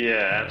 yeah,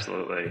 Yeah.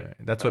 absolutely. Yeah.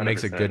 That's what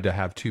makes it good 100%. to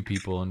have two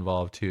people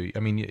involved too. I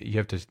mean, you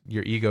have to,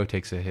 your ego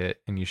takes a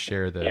hit and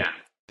Yeah.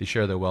 they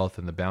share the wealth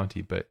and the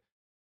bounty, but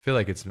I feel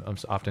like it's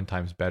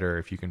oftentimes better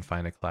if you can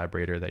find a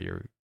collaborator that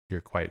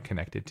you're quite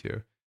connected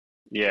to.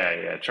 Yeah,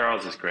 yeah.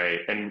 Charles is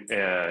great, and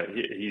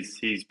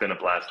he's been a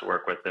blast to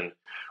work with. And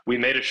we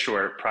made a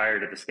short prior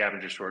to the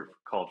Scavenger short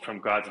called "From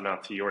God's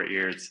Mouth to Your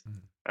Ears,"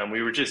 Mm. and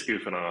we were just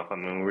goofing off. I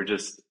mean, we were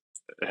just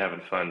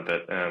having fun.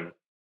 But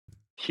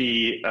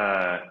he,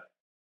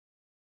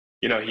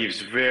 he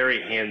was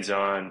very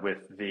hands-on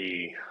with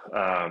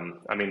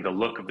I mean, the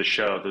look of the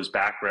show, those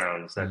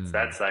backgrounds. Mm.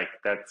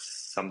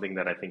 That's something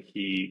that I think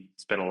he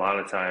spent a lot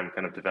of time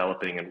kind of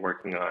developing and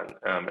working on.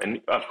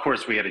 And of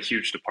course, we had a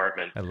huge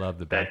department I love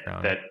the that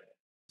background. that,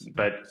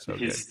 but So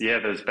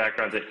good. those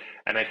backgrounds.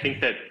 And I think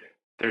Yeah. that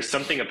there's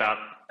something about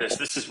this.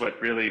 This is what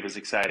really was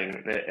exciting,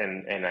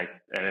 and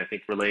I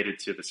think related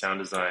to the sound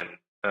design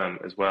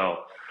as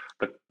well.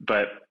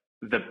 But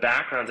the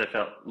backgrounds, I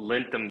felt,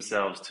 lent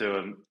themselves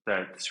to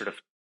that sort of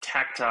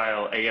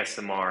tactile Hmm.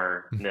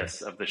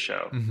 ASMR-ness of the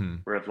show, Hmm.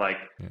 where of like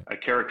Yeah. a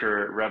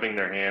character rubbing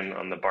their hand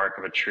on the bark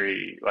of a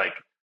tree, like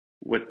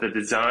with the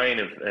design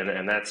of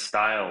and that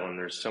style, and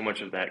there's so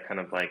much of that kind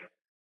of like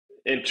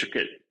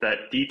intricate that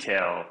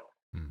detail.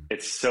 Mm.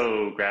 It's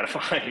so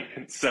gratifying.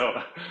 And so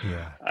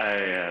Yeah.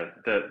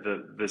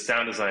 the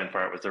sound design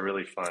part was a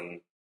really fun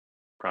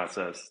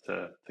process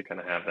to kind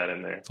of have that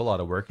in there. It's a lot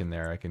of work in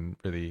there. I can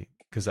really,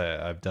 because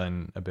I've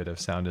done a bit of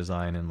sound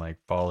design and like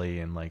Foley,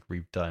 and like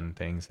we've done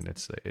things, and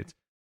it's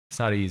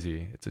not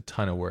easy. It's a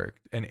ton of work.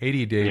 An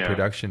 80-day Yeah,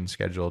 production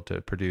schedule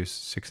to produce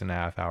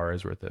 6.5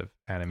 hours worth of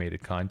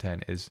animated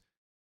content is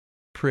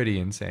pretty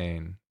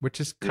insane, which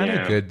is kind of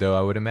yeah, good though.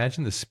 I would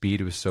imagine the speed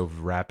was so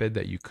rapid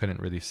that you couldn't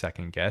really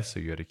second guess,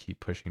 so you had to keep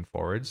pushing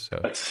forwards. So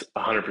that's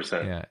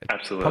 100%. yeah, it's probably not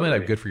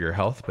Absolutely. good for your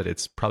health, but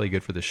it's probably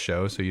good for the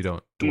show, so you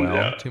don't dwell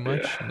Yeah, too yeah.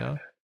 much, you know?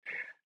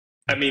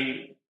 I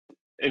mean,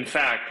 in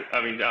fact,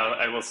 I mean,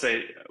 I will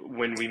say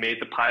when we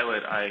made the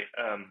pilot, I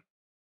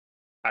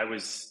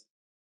was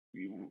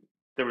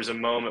there was a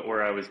moment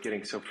where I was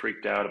getting so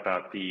freaked out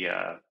about the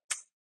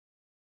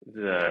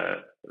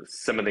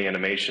some of the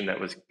animation that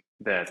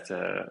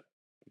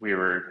we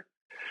were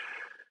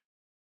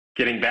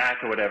getting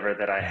back or whatever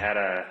that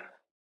Mm.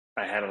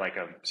 I had a, like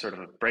a sort of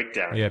a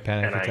breakdown, Yeah,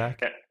 panic and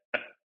attack.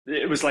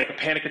 it was like a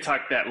panic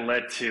attack that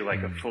led to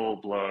like a Mm. full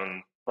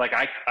blown like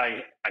I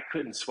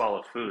couldn't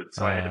swallow food,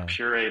 so I had to Uh,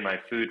 puree my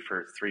food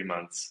for 3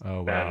 months,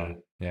 oh wow.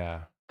 and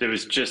Yeah. it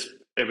was just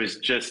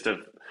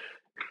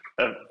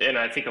and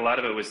I think a lot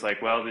of it was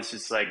like, well, this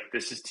is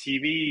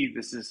TV,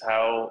 this is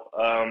how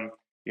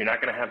you're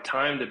not going to have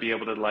time to be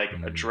able to like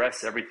Mm.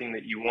 address everything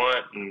that you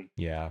want, and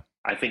Yeah.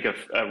 I think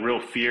a real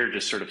fear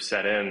just sort of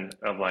set in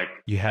of like,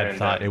 You had and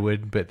thought it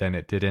would, but then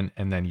it didn't,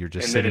 and then you're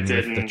just and then it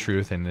sitting with the didn't.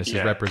 truth, and this is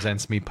Yeah,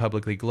 represents me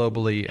publicly,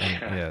 globally, and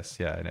yeah, yes,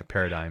 yeah, in a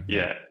paradigm. Yeah.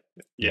 yeah,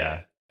 yeah.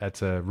 Yeah.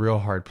 That's a real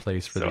hard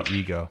place for So, the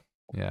ego.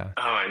 Yeah.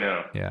 oh, I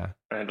know. Yeah.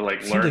 I had to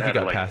like Seems learn like you how to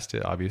got like. past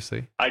it,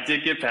 obviously. I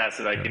did get past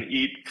it. I Yeah. can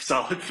eat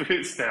solid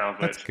foods now,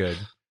 That's but good.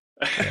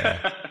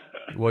 Yeah.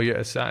 Well, yeah,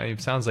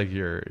 it sounds like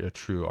you're a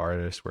true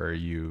artist where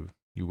you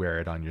wear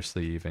it on your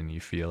sleeve and you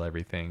feel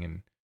everything.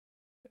 And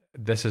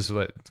this is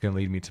what's going to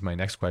lead me to my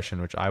next question,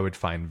 which I would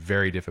find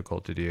very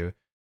difficult to do.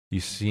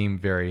 You seem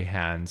very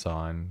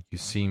hands-on. You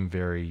seem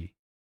very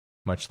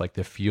much like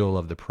the fuel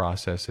of the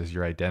process is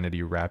your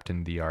identity wrapped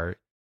in the art.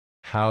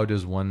 How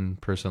does one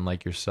person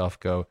like yourself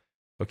go,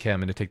 okay, I'm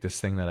going to take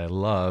this thing that I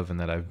love and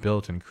that I've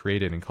built and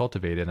created and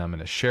cultivated, and I'm going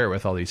to share it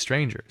with all these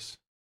strangers?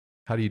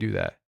 How do you do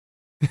that?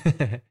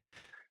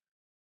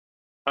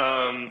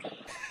 um,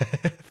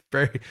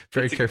 Very,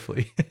 very that's a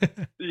carefully.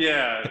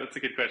 yeah, that's a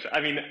good question.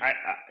 I mean,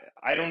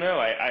 I don't know.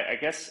 I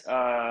guess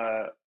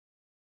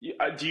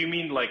do you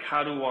mean like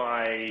how do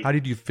I? How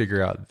did you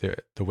figure out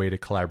the way to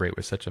collaborate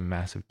with such a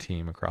massive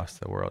team across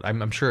the world?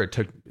 I'm sure it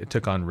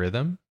took on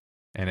rhythm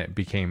and it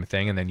became a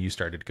thing, and then you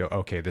started to go,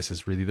 okay, this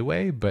is really the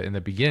way. But in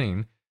the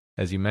beginning,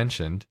 as you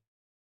mentioned,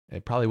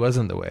 it probably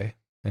wasn't the way.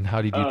 And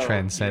how did you Oh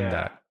transcend yeah,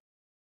 that?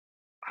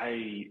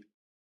 I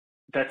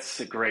that's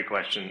a great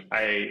question.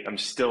 I'm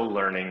still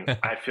learning.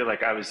 I feel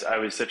like I was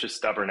such a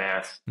stubborn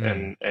ass Mm,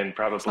 and it's not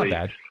probably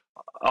bad.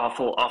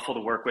 awful to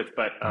work with,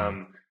 but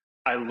Mm,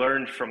 I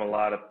learned from a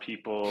lot of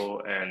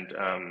people, and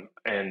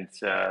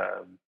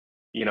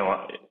you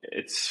know,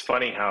 it's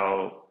funny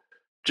how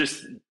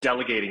just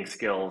delegating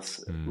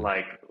skills mm,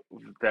 like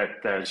that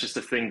is just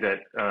a thing that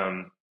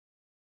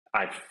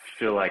I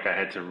feel like I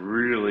had to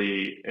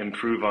really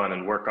improve on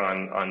and work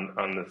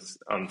on this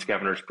on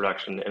Scavenger's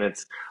production, and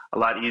it's a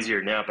lot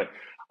easier now. But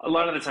a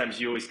lot of the times,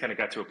 you always kind of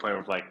got to a point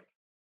where like,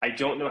 I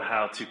don't know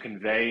how to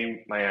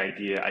convey my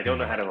idea. I don't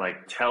know mm, how to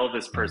like tell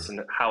this mm. person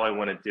how I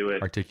want to do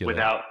it Articulate.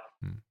 without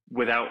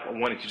Mm.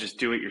 wanting to just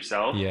do it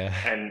yourself. Yeah.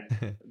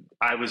 And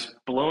I was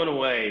blown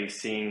away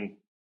seeing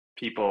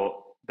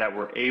people that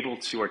were able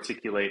to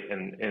articulate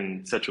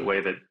in such a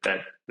way that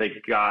they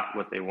got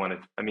what they wanted.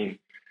 I mean,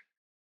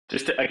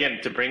 just to, again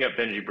to bring up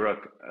Benji Brook,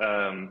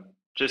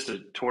 just a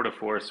tour de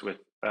force with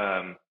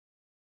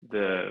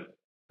the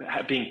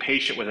being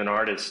patient with an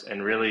artist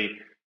and really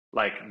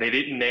like they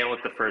didn't nail it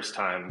the first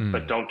time,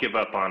 but Mm. don't give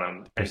up on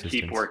them and keep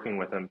Persistence. working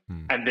with them.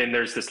 Mm. And then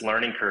there's this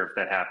learning curve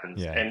that happens,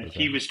 Yeah. and There's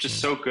he a, was just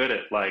mm, so good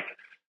at like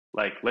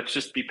let's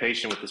just be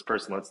patient with this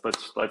person.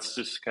 Let's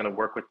just kind of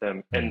work with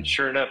them. And mm.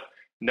 sure enough,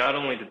 not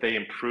only did they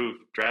improve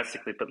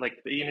drastically, but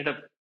like they ended up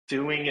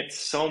doing it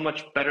so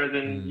much better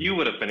than Mm. you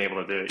would have been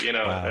able to do it, you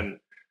know, Wow.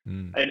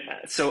 Mm. and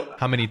so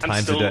How many I'm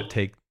times did that still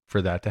take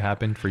for that to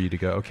happen for you to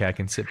go, okay, I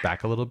can sit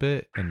back a little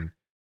bit? And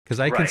because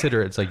I right,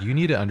 consider it's like you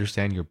need to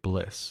understand your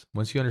bliss.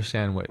 Once you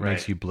understand what right,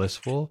 makes you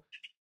blissful,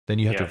 then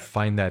you have to yeah,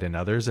 find that in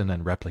others and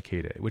then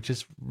replicate it, which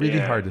is really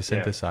yeah, hard to yeah,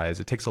 synthesize.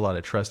 It takes a lot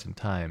of trust and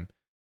time.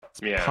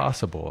 It's yeah,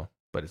 possible,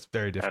 but it's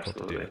very difficult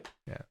to do. absolutely,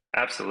 Yeah.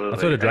 That's what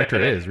absolutely, a director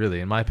is, really,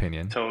 in my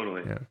opinion.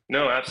 totally, Yeah.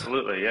 no,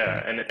 absolutely,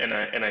 Yeah. yeah,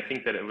 and I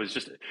think that it was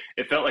just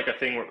it felt like a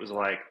thing where it was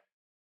like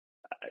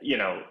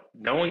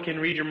no one can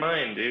read your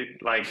mind,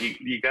 dude. Like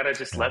you gotta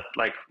just Yeah.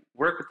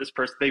 work with this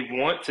person. They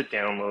want to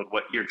download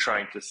what you're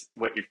trying to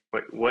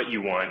what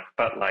you want,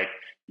 but like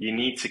you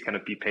need to kind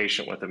of be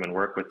patient with them and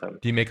work with them.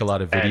 Do you make a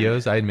lot of And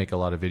videos? I make a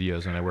lot of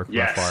videos when I work from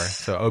afar. yes,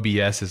 So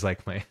OBS is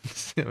like my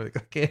like,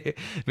 okay,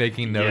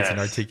 making notes and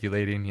yes,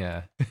 articulating.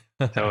 Yeah.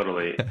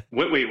 totally.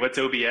 Wait, what's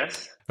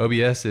OBS?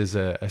 OBS is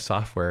a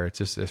software. It's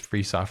just a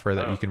free software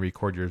that you Oh, can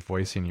record your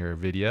voice in your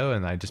video,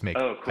 and oh, I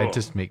cool,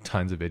 just make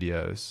tons of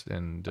videos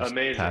and just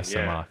amazing, pass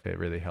them yeah. off. It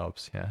really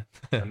helps. Yeah.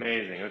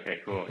 Amazing. Okay,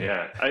 cool.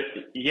 Yeah.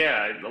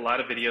 Yeah, a lot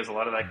of videos, a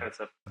lot of that kind of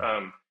stuff,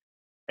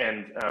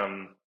 and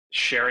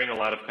sharing a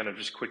lot of kind of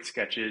just quick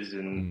sketches,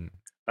 and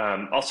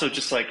Mm. also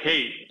just like,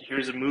 hey,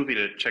 here's a movie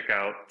to check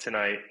out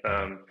tonight.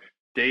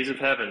 Days of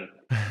Heaven.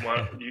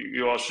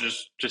 You all should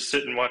just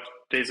sit and watch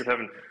Days of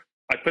Heaven.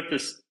 I put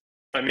this.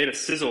 I made a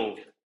sizzle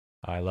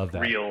I love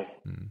that. reel.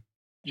 Mm.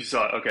 You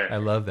saw it, okay? I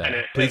love And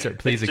that. Please,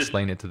 please it's just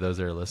explain it to those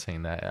that are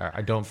listening that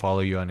I don't follow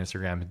you on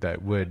Instagram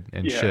that would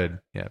and yeah. should.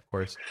 Yeah, of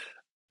course.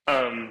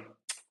 Um,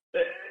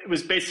 it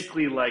was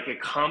basically like a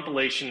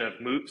compilation of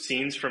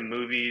scenes from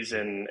movies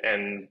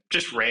and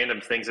just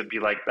random things. It'd be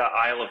like the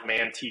Isle of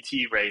Man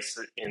TT race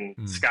in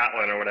Mm.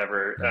 Scotland or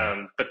whatever.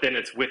 Mm. But then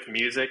it's with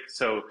music,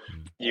 so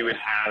Mm. you would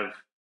have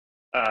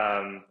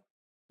um,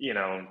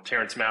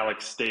 Terrence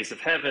Malick's Days of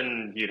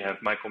Heaven. You'd have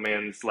Michael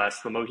Mann's Last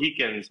of the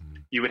Mohicans.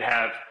 Mm. You would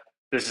have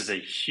this is a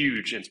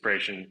huge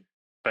inspiration,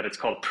 but it's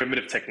called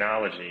Primitive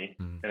Technology,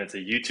 Mm. and it's a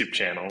YouTube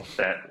channel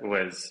that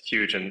was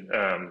huge. And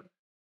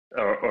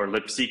or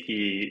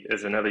Lipsiki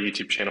is another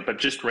YouTube channel, but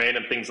just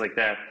random things like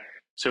that.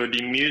 So it'd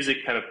be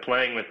music kind of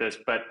playing with this,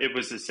 but it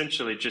was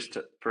essentially just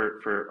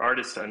for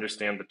artists to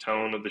understand the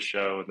tone of the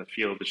show and the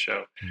feel of the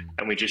show. Mm.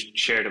 And we just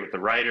shared it with the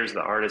writers,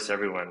 the artists,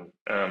 everyone.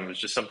 It was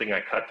just something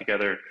I cut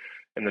together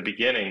in the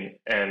beginning.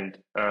 And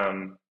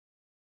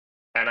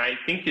I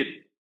think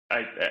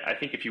I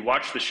think if you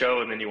watch the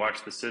show and then you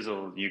watch the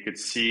sizzle, you could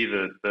see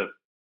the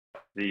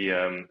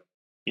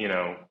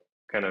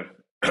kind of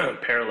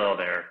parallel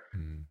there.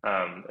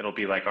 Mm. It'll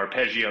be like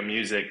arpeggio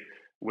music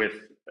with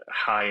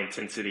high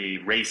intensity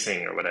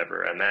racing or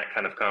whatever, and that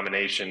kind of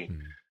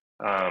combination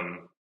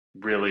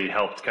really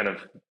helped kind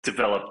of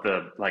develop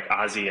the like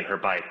Ozzy and her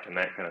bike and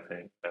that kind of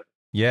thing.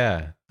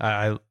 Yeah,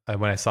 I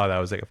when I saw that, I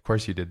was like, of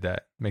course you did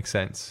that. Makes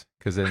sense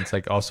because then it's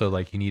like also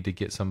like you need to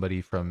get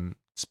somebody from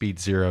speed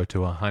 0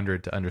 to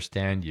 100 to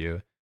understand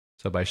you.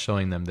 So by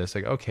showing them this,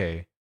 like,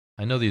 okay,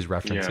 I know these Yeah,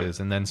 references,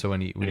 and then so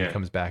when he yeah,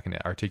 comes back and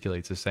it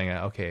articulates this saying,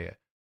 okay,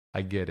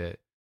 I get it.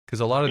 Because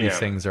a lot of these yeah,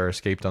 things are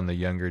escaped on the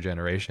younger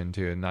generation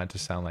too, and not to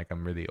sound like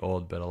I'm really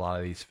old, but a lot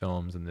of these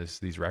films and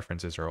these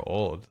references are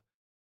old.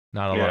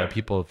 Not a lot of yeah.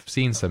 people have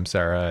seen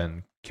Samsara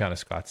and Count of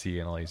Scotsy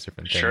and all these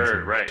different things, Sure,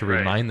 and right, to right,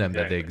 remind them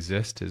that they exactly,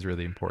 exist is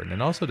really important,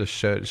 and also to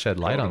shed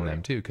light on totally.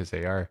 them too, because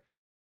they're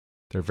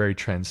very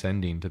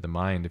transcending to the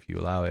mind if you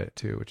allow it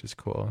to, which is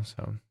cool.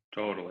 So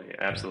Totally, yeah.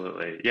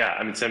 absolutely. Yeah,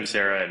 I mean,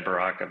 Samsara and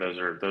Baraka,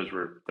 those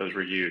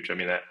were huge. I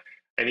mean, that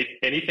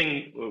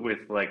anything with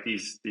like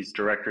these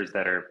directors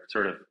that are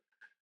sort of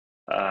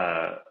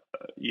uh,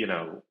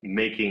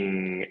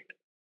 making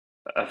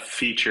a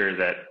feature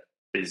that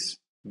is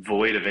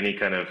void of any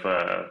kind of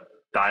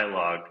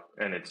dialogue,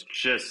 and it's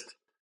just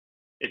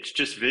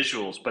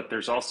visuals, but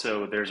there's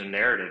a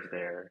narrative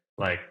there.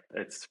 Mm. Like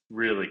it's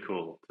really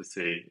cool to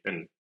see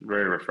and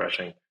very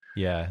refreshing.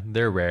 Yeah,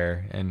 they're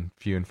rare and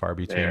few and far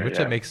between, There, which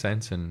it yeah, makes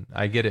sense, and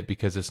I get it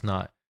because it's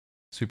not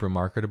super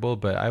marketable.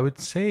 But I would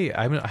say,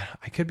 I mean,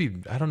 I could be,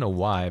 I don't know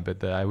why,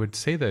 but I would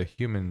say the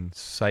human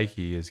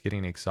psyche is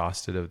getting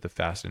exhausted of the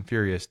Fast and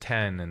Furious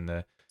 10 and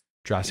the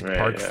Jurassic right,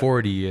 Park yeah,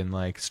 40 and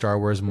like Star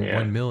Wars yeah,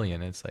 1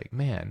 million. It's like,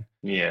 man,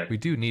 yeah. we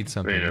do need You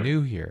something know,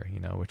 new here,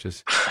 which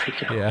is, I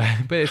know,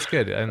 yeah, but it's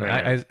good. And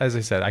I know. as I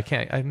said,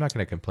 I'm not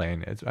going to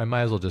complain. I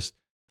might as well just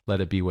let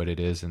it be what it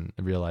is and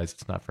realize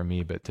it's not for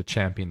me, but to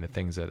champion the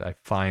things that I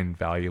find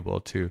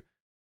valuable to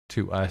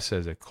us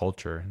as a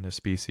culture and a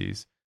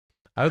species.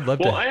 I would love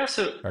Well, to. I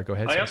also, Or go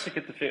ahead, I sir. also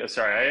get the feel.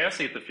 Sorry, I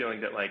also get the feeling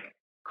that like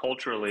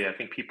culturally, I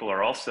think people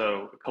are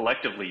also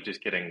collectively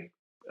just getting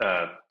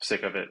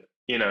sick of it.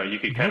 You I'm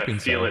could kind of hoping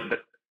feel so. it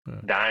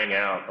Uh, dying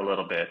out a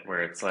little bit,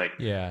 where it's like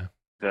Yeah,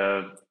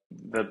 the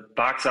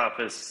box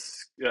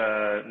office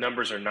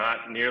numbers are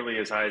not nearly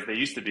as high as they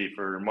used to be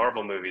for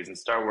Marvel movies and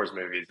Star Wars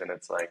movies, and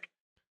it's like,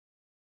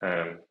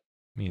 um,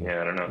 I mean,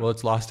 yeah, I don't know. well,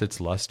 it's lost its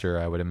luster,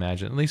 I would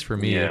imagine. At least for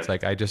me, Yeah, it's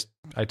like I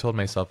told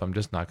myself I'm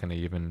just not going to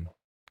even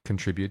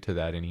contribute to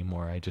that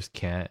anymore. I just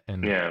can't,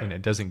 yeah, and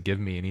it doesn't give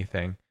me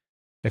anything.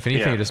 If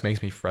anything, it yeah. just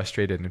makes me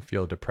frustrated and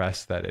feel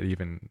depressed that it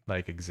even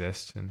like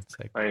exists. And it's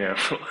like, I know,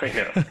 I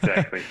know,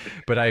 exactly,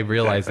 but I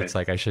realize exactly. it's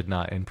like I should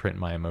not imprint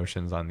my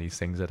emotions on these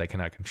things that I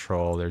cannot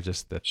control. They're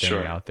just the thing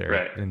Sure, out there,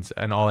 right.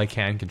 and all I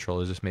can control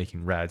is just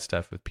making rad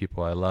stuff with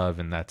people I love,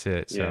 and that's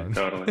it. Yeah,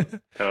 So totally,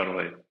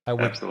 totally, I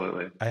would.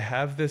 absolutely. I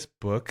have this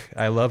book.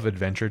 I love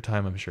Adventure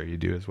Time. I'm sure you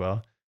do as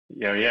well.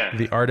 Yeah, yeah.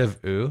 The Art of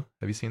Ooh.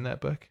 Have you seen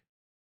that book?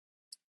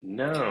 Oh,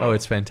 No.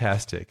 it's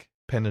fantastic.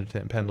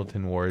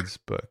 Pendleton Ward's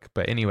book.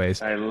 But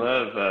anyways, I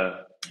love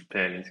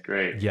Ben. He's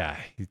great. yeah,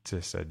 he's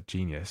just a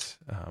genius.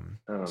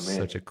 Oh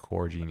Such man. a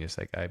core genius,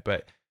 that guy.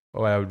 But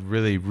I would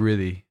really,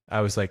 really,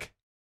 I was like,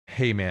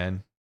 hey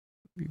man,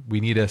 we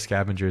need a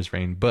Scavenger's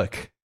Reign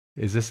book.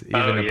 Is this Oh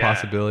even a yeah.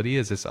 possibility?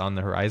 Is this on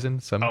the horizon?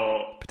 Some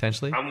Oh,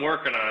 potentially? I'm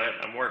working on it.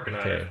 I'm working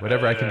on it. Okay,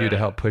 whatever I can do to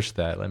help push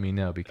that, let me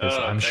know because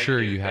Oh, I'm thank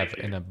sure you, you have thank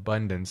you. an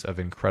abundance of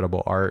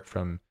incredible art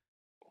from.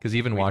 Because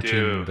even We watching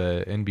do.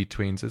 the in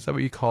betweens, is that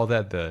what you call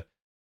that? The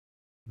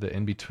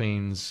in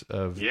betweens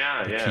of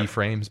Yeah, the yeah.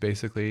 keyframes,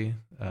 basically.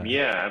 Yeah,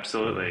 Yeah,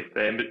 absolutely.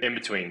 The in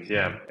betweens,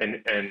 yeah, yeah,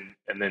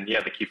 and then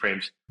yeah, the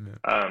keyframes.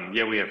 yeah,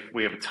 Yeah, we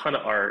have a ton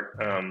of art.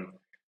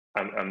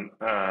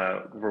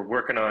 We're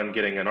working on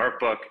getting an art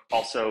book,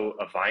 also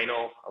a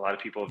vinyl. A lot of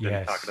people have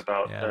been talking yes,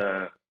 about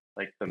yeah.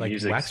 like the Like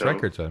music. Wax So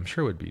Records, I'm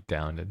sure would be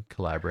down to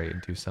collaborate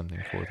and do something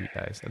cool with you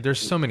guys. There's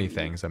so many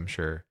things, I'm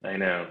sure. I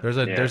know, There's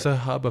yeah, a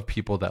hub of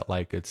people that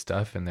like good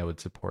stuff and they would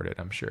support it,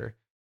 I'm sure.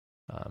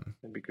 Um,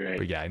 that'd be great.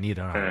 but yeah, I need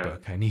an art Uh,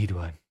 book. I need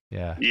one.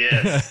 Yeah.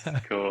 yes,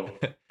 cool.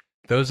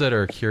 Those that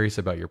are curious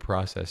about your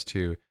process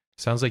too,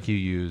 sounds like you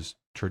use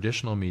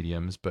traditional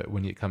mediums, but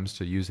when it comes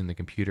to using the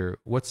computer,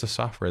 what's the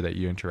software that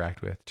you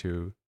interact with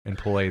to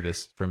employ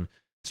this from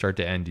start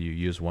to end? Do you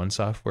use one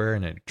software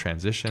and it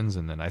transitions?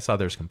 And then I saw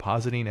there's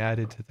compositing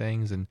added to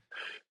things and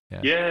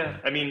yeah. Yeah,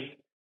 I mean,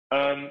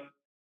 um,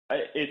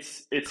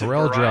 it's a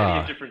Corel variety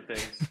of Draw. different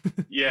things.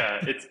 Yeah,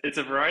 it's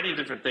a variety of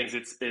different things.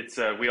 It's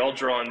we all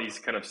draw on these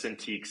kind of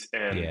Cintiqs,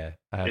 and Yeah,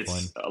 I have it's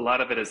one. a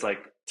lot of it is like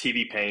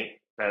TV Paint.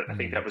 I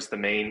think Mm. that was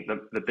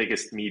the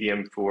biggest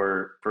medium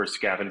for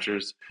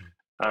scavengers.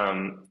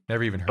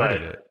 Never even heard of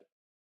But it.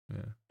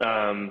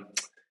 Yeah.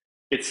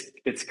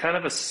 it's kind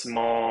of a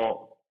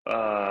small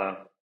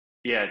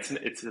yeah, it's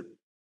a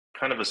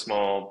kind of a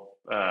small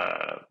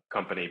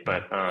company,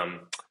 Mm.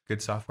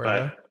 Good software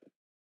though.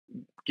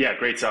 but yeah,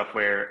 great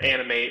software, Yeah.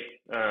 Animate,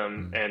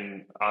 Mm.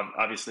 and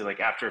obviously like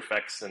After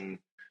Effects and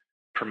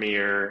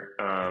Premiere.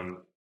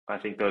 I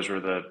think those were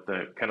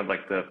the kind of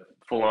like the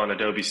full on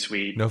Adobe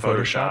Suite, No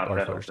Photoshop Photoshop, or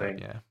that whole Photoshop. thing.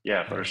 Yeah.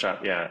 Yeah, Yeah.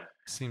 Photoshop. Yeah.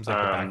 Seems like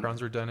the Um,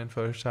 backgrounds were done in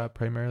Photoshop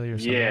primarily or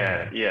something.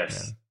 yeah. Yeah. Yeah.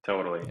 Yes.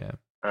 Totally. Yeah.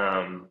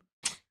 Um,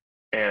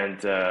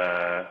 and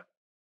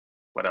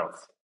what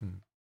else? Mm.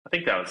 I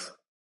think that was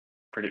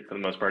pretty for the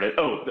most part.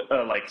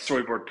 Like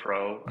Storyboard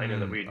Pro. I know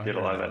that we I did a heard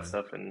of lot of that that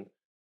one. stuff and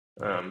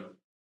Yeah. um,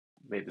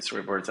 made the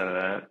storyboards out of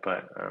that.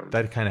 But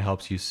That kind of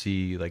helps you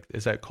see, like,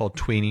 is that called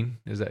tweening?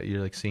 Is that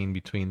you're like seeing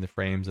between the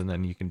frames and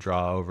then you can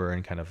draw over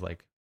and kind of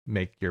like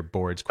make your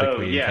boards oh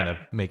quickly and kind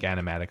yeah, of make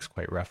animatics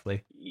quite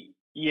roughly?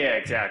 Yeah, Mm.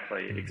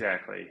 exactly, Mm.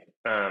 exactly.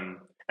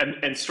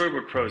 And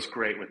Storyboard Pro is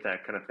great with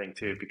that kind of thing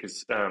too,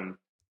 because a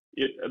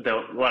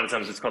lot of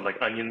times it's called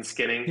like onion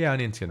skinning, Yeah,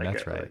 onion skin.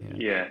 That's right. Yeah.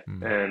 yeah.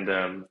 Mm.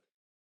 And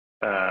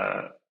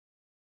uh,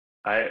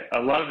 I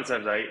a lot of the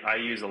times I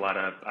use a lot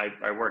of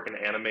I work and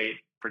animate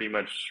pretty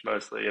much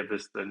mostly of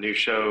the new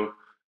show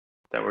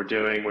that we're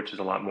doing, which is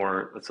a lot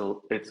more.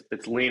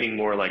 It's leaning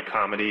more like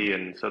comedy,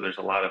 and so there's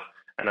a lot of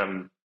and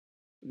I'm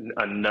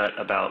a nut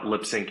about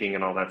lip syncing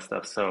and all that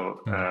stuff.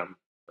 So Mm.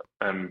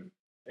 I'm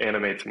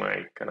animate's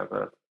my kind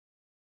of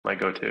my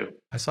go-to.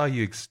 I saw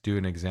you do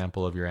an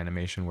example of your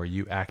animation where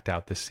you act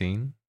out the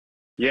scene.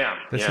 Yeah,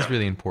 This is yeah,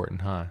 really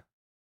important, huh?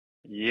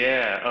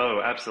 yeah. Oh,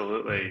 Yeah.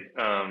 absolutely.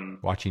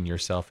 Watching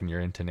yourself and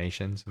your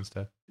intonations and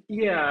stuff.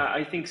 Yeah,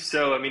 I think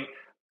so. I mean,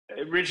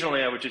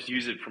 originally I would just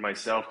use it for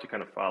myself to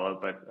kind of follow,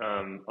 but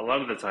a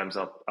lot of the times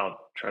I'll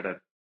try to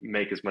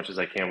make as much as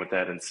I can with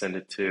that and send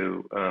it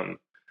to Other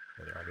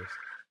artists.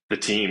 the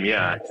team.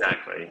 Yeah, Yeah.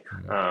 exactly.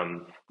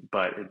 Mm.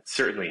 But it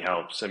certainly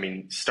helps. I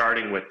mean,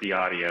 starting with the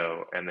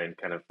audio and then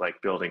kind of like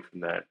building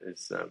from that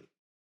is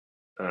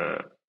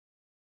uh,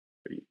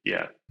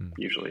 yeah, Mm.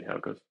 usually how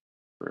it goes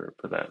for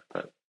that.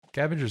 But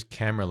Scavenger's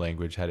camera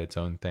language had its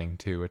own thing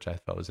too, which I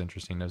thought was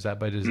interesting. Was that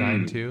by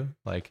design mm, too?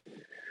 Like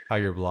how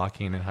you're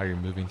blocking and how you're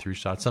moving through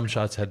shots. Some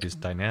shots had these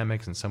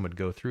dynamics and some would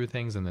go through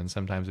things and then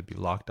sometimes it'd be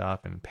locked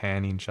off and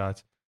panning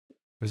shots.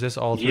 Was this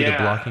all through the yeah,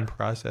 blocking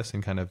process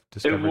and kind of it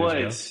discovered as you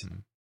go? was.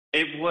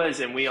 It was,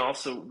 and we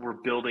also were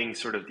building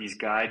sort of these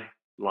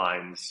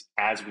guidelines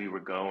as we were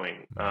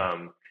going,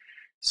 Mm.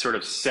 sort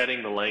of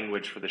setting the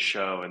language for the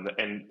show, and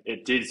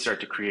it did start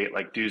to create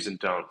like do's and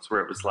don'ts,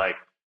 where it was like,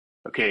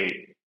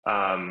 okay,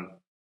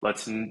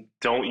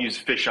 don't use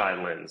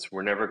fisheye lens.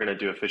 We're never going to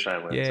do a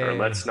fisheye lens, or Yay.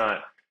 let's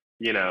not,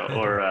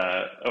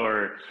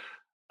 or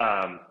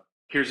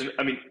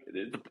I mean,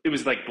 it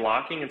was like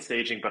blocking and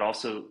staging, but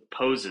also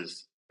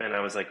poses, and I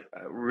was like,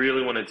 I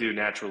really want to do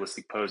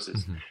naturalistic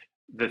poses. Mhm.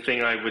 The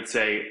thing I would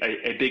say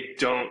a big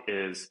don't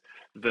is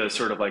the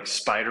sort of like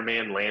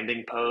Spider-Man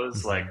landing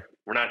pose. Like, Mhm.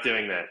 we're not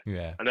doing that.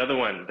 Yeah. Another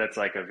one that's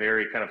like a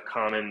very kind of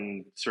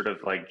common sort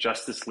of like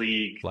Justice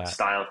League Flat.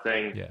 style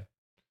thing. Yeah.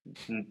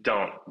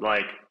 Don't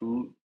like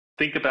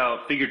think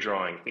about figure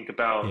drawing. Think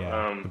about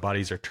Yeah. The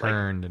bodies are like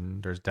turned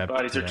and there's depth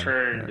bodies to are them.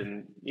 turned, Yeah.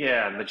 and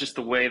yeah, and just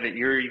the way that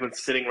you're even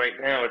sitting right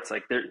now, it's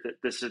like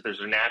there's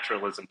a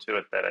naturalism to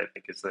it that I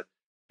think is the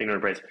thing to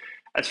embrace.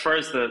 As far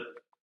as the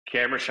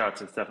camera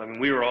shots and stuff, I mean,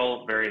 we were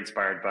all very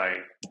inspired by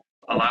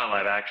a lot of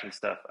live action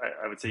stuff.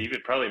 I would say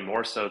even probably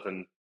more so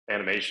than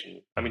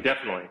animation. I mean,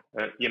 definitely.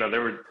 You know,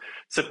 there were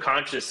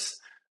subconscious,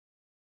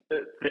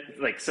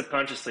 like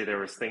subconsciously, there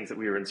was things that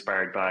we were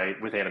inspired by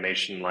with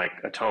animation, like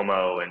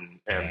Atomo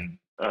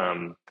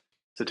Yeah.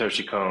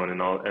 Satoshi Kon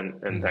and all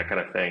and that Mm.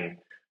 kind of thing.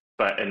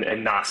 But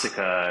and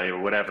Nausicaa or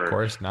Of whatever.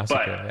 course, But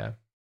Nausicaa. Yeah.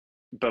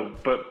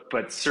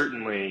 but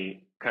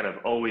certainly kind of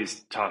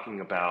always talking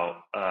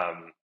about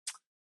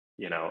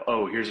you know,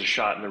 oh, here's a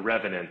shot in The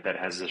Revenant that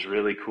has this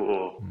really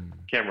cool Mm.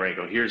 camera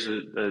angle. Here's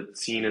a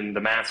scene in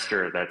The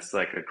Master that's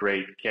like a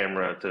great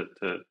camera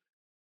to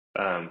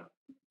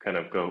kind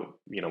of go,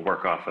 you know,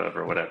 work off of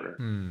or whatever.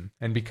 Mm.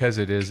 And because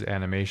it is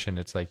animation,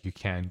 it's like you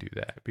can do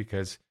that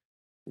because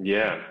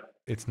Yeah,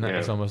 it's not. yeah,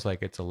 It's almost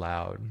like it's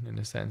allowed in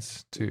a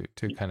sense to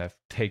kind of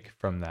take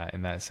from that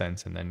in that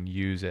sense and then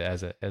use it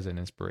as an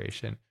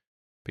inspiration.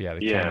 But yeah,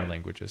 the camera yeah.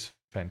 language is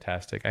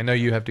fantastic. I know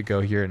you have to go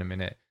here in a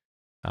minute.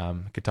 I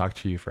could talk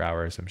to you for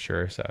hours, I'm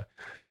sure. So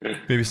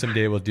maybe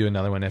someday we'll do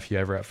another one if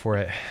you're ever up for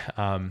it.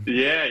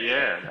 Yeah,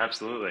 yeah,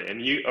 absolutely.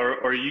 And you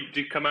or you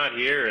do come out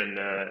here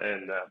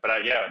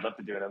but yeah, I'd love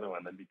to do another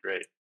one. That'd be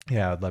great.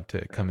 Yeah, I'd love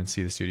to come and Um,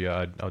 see the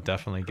studio. I'll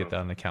definitely get cool. that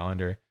on the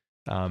calendar.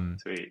 Um,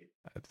 Sweet.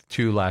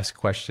 two last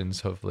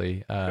questions,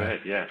 hopefully. Go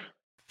ahead. Yeah.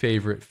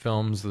 Favorite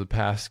films of the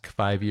past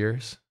 5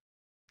 years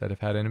that have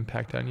had an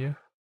impact on you?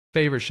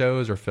 Favorite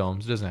shows or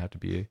films? It doesn't have to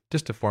be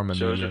just to form a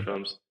Shows or memory.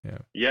 films? Yeah.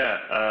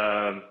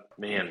 Yeah.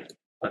 Man,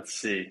 let's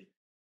see.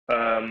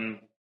 Um,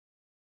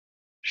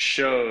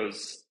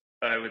 shows.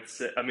 I would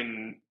say. I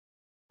mean,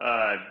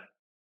 uh,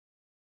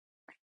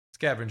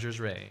 Scavenger's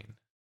Reign.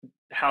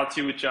 How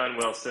to with John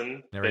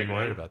Wilson, Never big even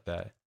heard one. about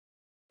that.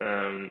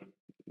 Um,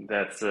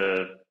 that's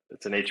a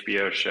it's an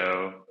HBO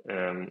show,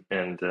 and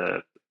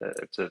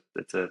it's a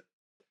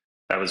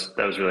that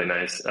was really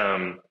nice.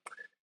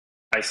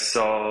 I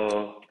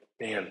saw,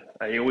 man,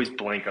 I always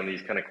blank on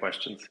these kind of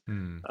questions.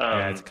 Hmm.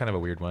 Yeah, it's Um, kind of a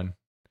weird one.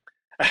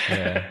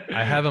 Yeah,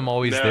 I have them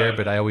always there, no,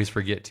 but I always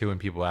forget to when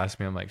people ask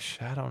me. I'm like,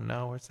 I don't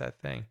know. What's that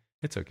thing?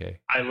 It's okay.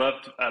 I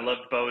loved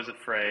Beau is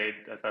Afraid.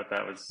 I thought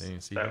I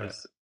didn't see that that.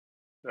 was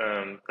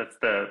that's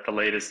the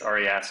latest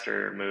Ari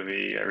Aster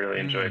movie. I really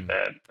enjoyed Hmm.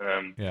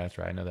 that. Yeah, that's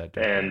right. I know that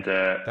director. And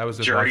That was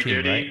with Jury Joaquin,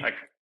 Duty. right?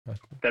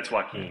 That's Yeah.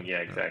 Joaquin. Yeah,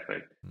 Oh. exactly.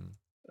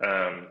 Hmm.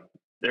 Um,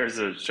 there's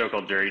a show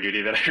called Jury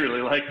Duty that I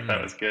really liked. That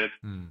Hmm. was good.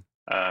 Hmm.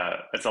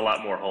 It's a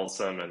lot more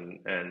wholesome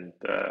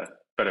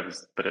but it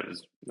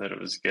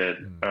was good.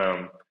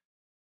 Hmm.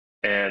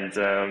 And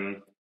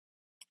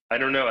I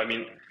don't know. I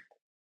mean,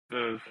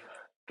 the,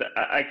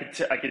 I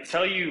could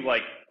tell you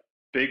like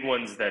big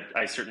ones that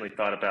I certainly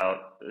thought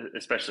about,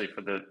 especially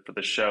for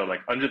the show,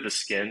 like Under the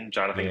Skin,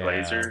 Jonathan Yeah.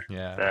 Glazer.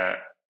 Yeah. That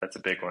that's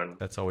a big one.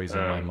 That's always in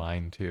my Um,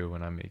 mind too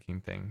when I'm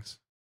making things.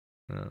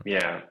 Yeah.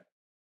 yeah,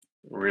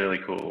 really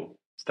cool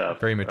stuff.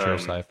 Very mature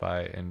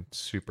sci-fi and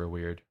super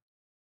weird.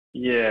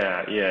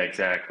 Yeah, yeah,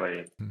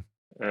 exactly. Hmm.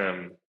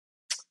 Um,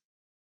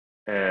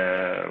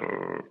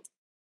 uh,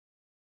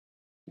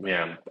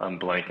 yeah, I'm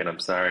blanking. I'm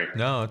sorry.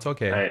 No, it's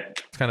okay. I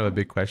It's kind of a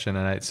big question,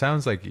 and it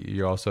sounds like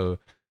you're also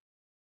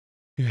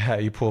yeah,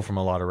 you pull from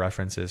a lot of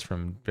references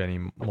from many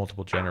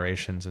multiple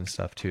generations and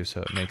stuff too,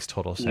 so it makes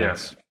total yeah,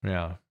 sense.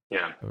 Yeah,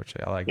 yeah, which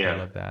I like. I yeah,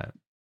 love that.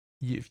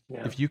 yeah.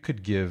 If you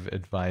could give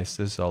advice,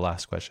 this is the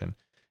last question.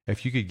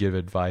 If you could give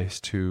advice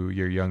to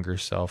your younger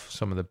self,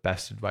 some of the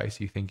best advice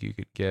you think you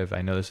could give.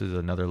 I know this is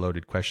another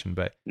loaded question,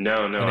 but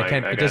No, no, and I it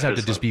got doesn't have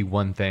to this just one. be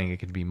one thing. It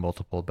could be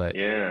multiple. But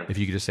Yeah. if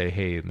you could just say,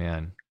 "Hey,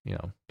 man,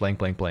 blank,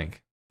 blank,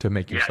 blank," to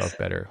make Yes. yourself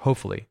better,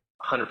 hopefully,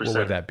 what would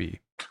 100%. that be?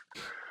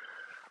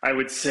 I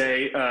would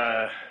say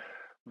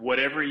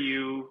whatever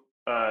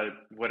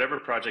whatever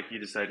project you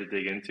decide to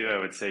dig into, I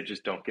would say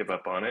just don't give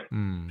up on it.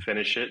 Mm,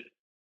 Finish it.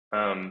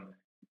 Um,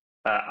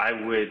 I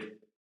would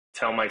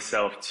tell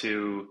myself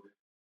to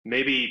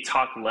maybe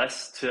talk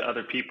less to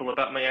other people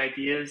about my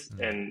ideas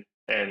mm.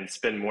 and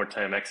spend more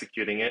time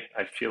executing it.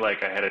 I feel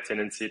like I had a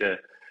tendency to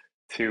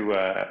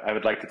I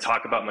would like to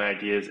talk about my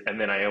ideas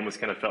and then I almost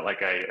kind of felt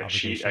like I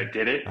Obligation.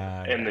 did it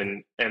Yeah. and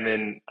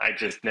then I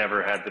just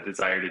never had the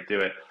desire to do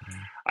it. Mm,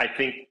 I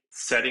think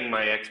setting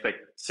my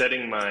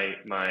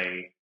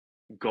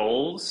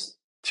goals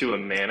to a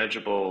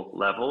manageable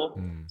level.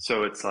 mm.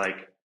 So it's like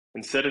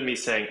instead of me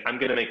saying I'm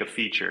going to make a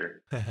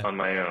feature on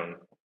my own,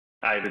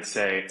 I would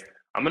say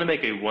I'm going to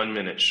make a 1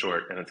 minute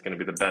short, and it's going to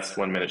be the best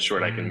 1 minute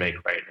short I can make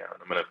Mm, right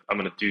now. And I'm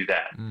gonna do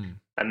that. mm,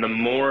 And the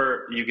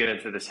more you get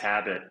into this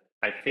habit,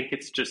 I think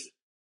it's just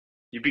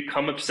you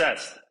become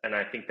obsessed. And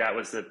I think that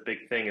was the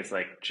big thing is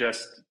like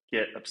just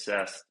get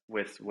obsessed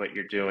with what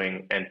you're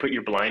doing and put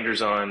your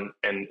blinders on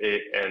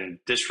and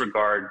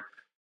disregard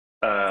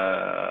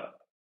uh,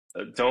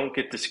 don't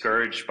get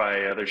discouraged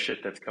by other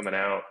shit that's coming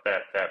out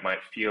that might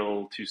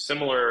feel too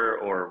similar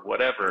or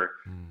whatever.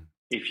 mm.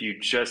 If you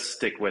just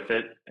stick with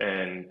it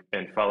and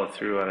follow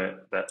through on it,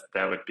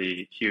 that would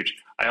be huge.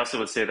 I also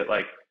would say that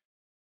like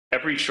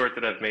every short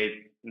that I've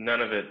made,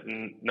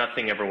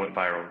 nothing ever went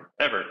viral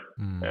ever.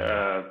 Mm.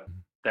 Uh,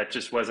 that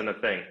just wasn't a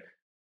thing,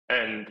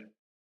 and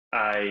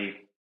I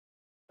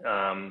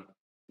um,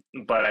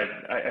 but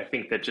I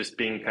think that just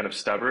being kind of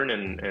stubborn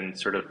and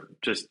sort of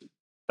just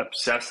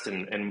obsessed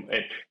and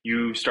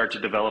you start to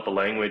develop a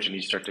language and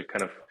you start to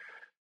kind of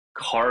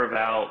carve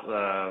out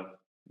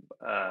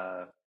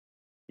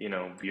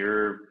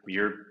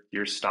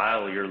your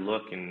style, your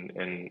look,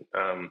 and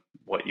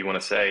what you want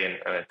to say.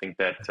 And I think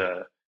that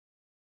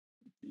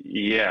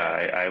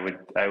yeah,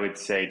 I would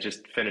say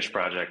just finish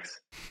projects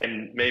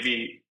and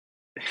maybe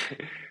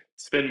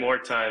spend more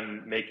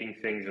time making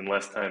things and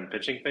less time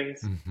pitching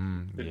things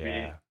would be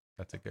Yeah,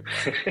 that's a good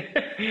one.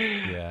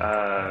 Yeah,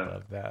 I uh,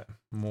 love that.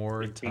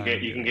 More you can time get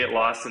doing.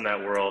 lost in that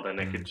world and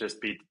it could Mm,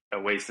 just be a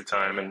waste of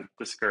time and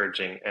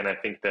discouraging. And I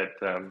think that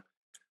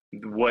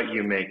what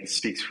you make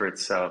speaks for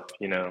itself,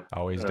 you know.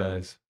 always Um,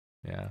 does.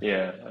 Yeah,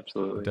 yeah, it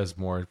absolutely. does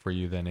more for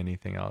you than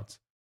anything else.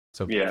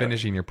 So Yeah,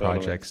 finishing your totally.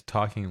 projects,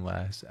 talking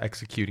less,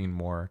 executing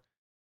more,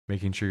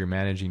 making sure you're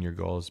managing your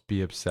goals,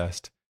 be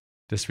obsessed,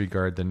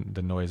 disregard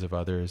the noise of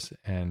others,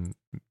 and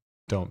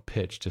don't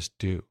pitch, just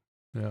do.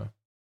 Yeah.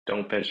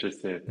 Don't pitch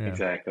this to Yeah.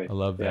 exactly. I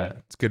love Yeah, that.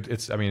 It's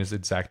good. I mean, it's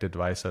exact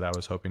advice that I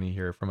was hoping to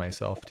hear for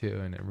myself too,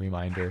 and a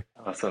reminder.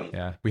 awesome.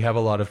 Yeah. We have a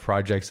lot of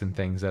projects and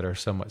things that are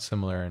somewhat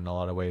similar in a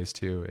lot of ways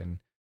too. And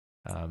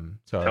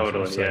so it's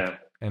Totally. like, Yeah.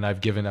 and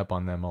I've given up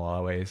on them a lot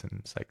of ways, and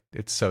it's like,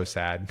 it's so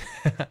sad.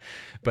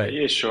 But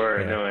Yeah, sure.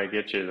 yeah, No, I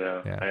get you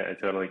though. yeah. I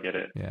totally get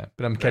it. Yeah,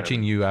 but I'm catching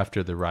Um, you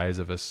after the rise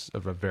of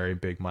of a very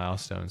big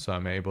milestone, so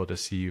I'm able to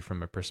see you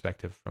from a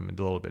perspective from a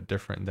little bit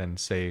different than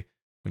say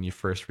when you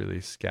first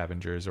released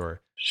Scavengers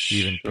or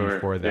even sure.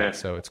 before that. Yeah,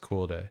 So it's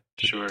cool to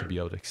sure. be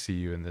able to see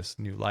you in this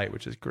new light,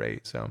 which is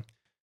great. So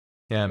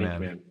yeah, Thank you,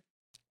 man. man.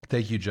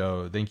 Thank you,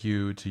 Joe. Thank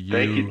you to you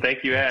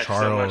Thank you, and Ash, so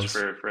much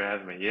Charles for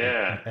having me. and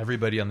Yeah.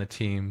 everybody on the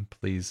team.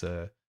 Please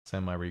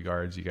send my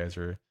regards. You guys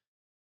are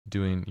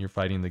you're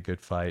fighting the good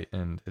fight,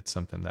 and it's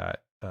something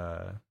that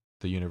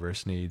the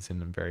universe needs, and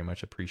I'm very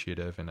much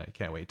appreciative, and I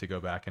can't wait to go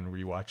back and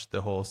rewatch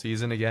the whole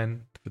season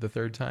again for the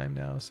third time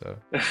now. So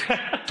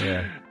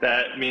yeah,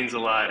 That means a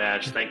lot,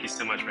 Ash. Thank you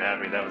so much for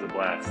having me. That was a I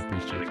blast.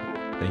 It's really appreciate you.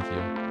 cool. Thank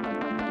you.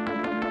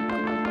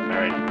 All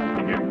right.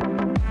 Take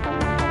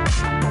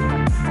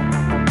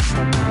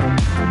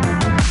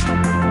care.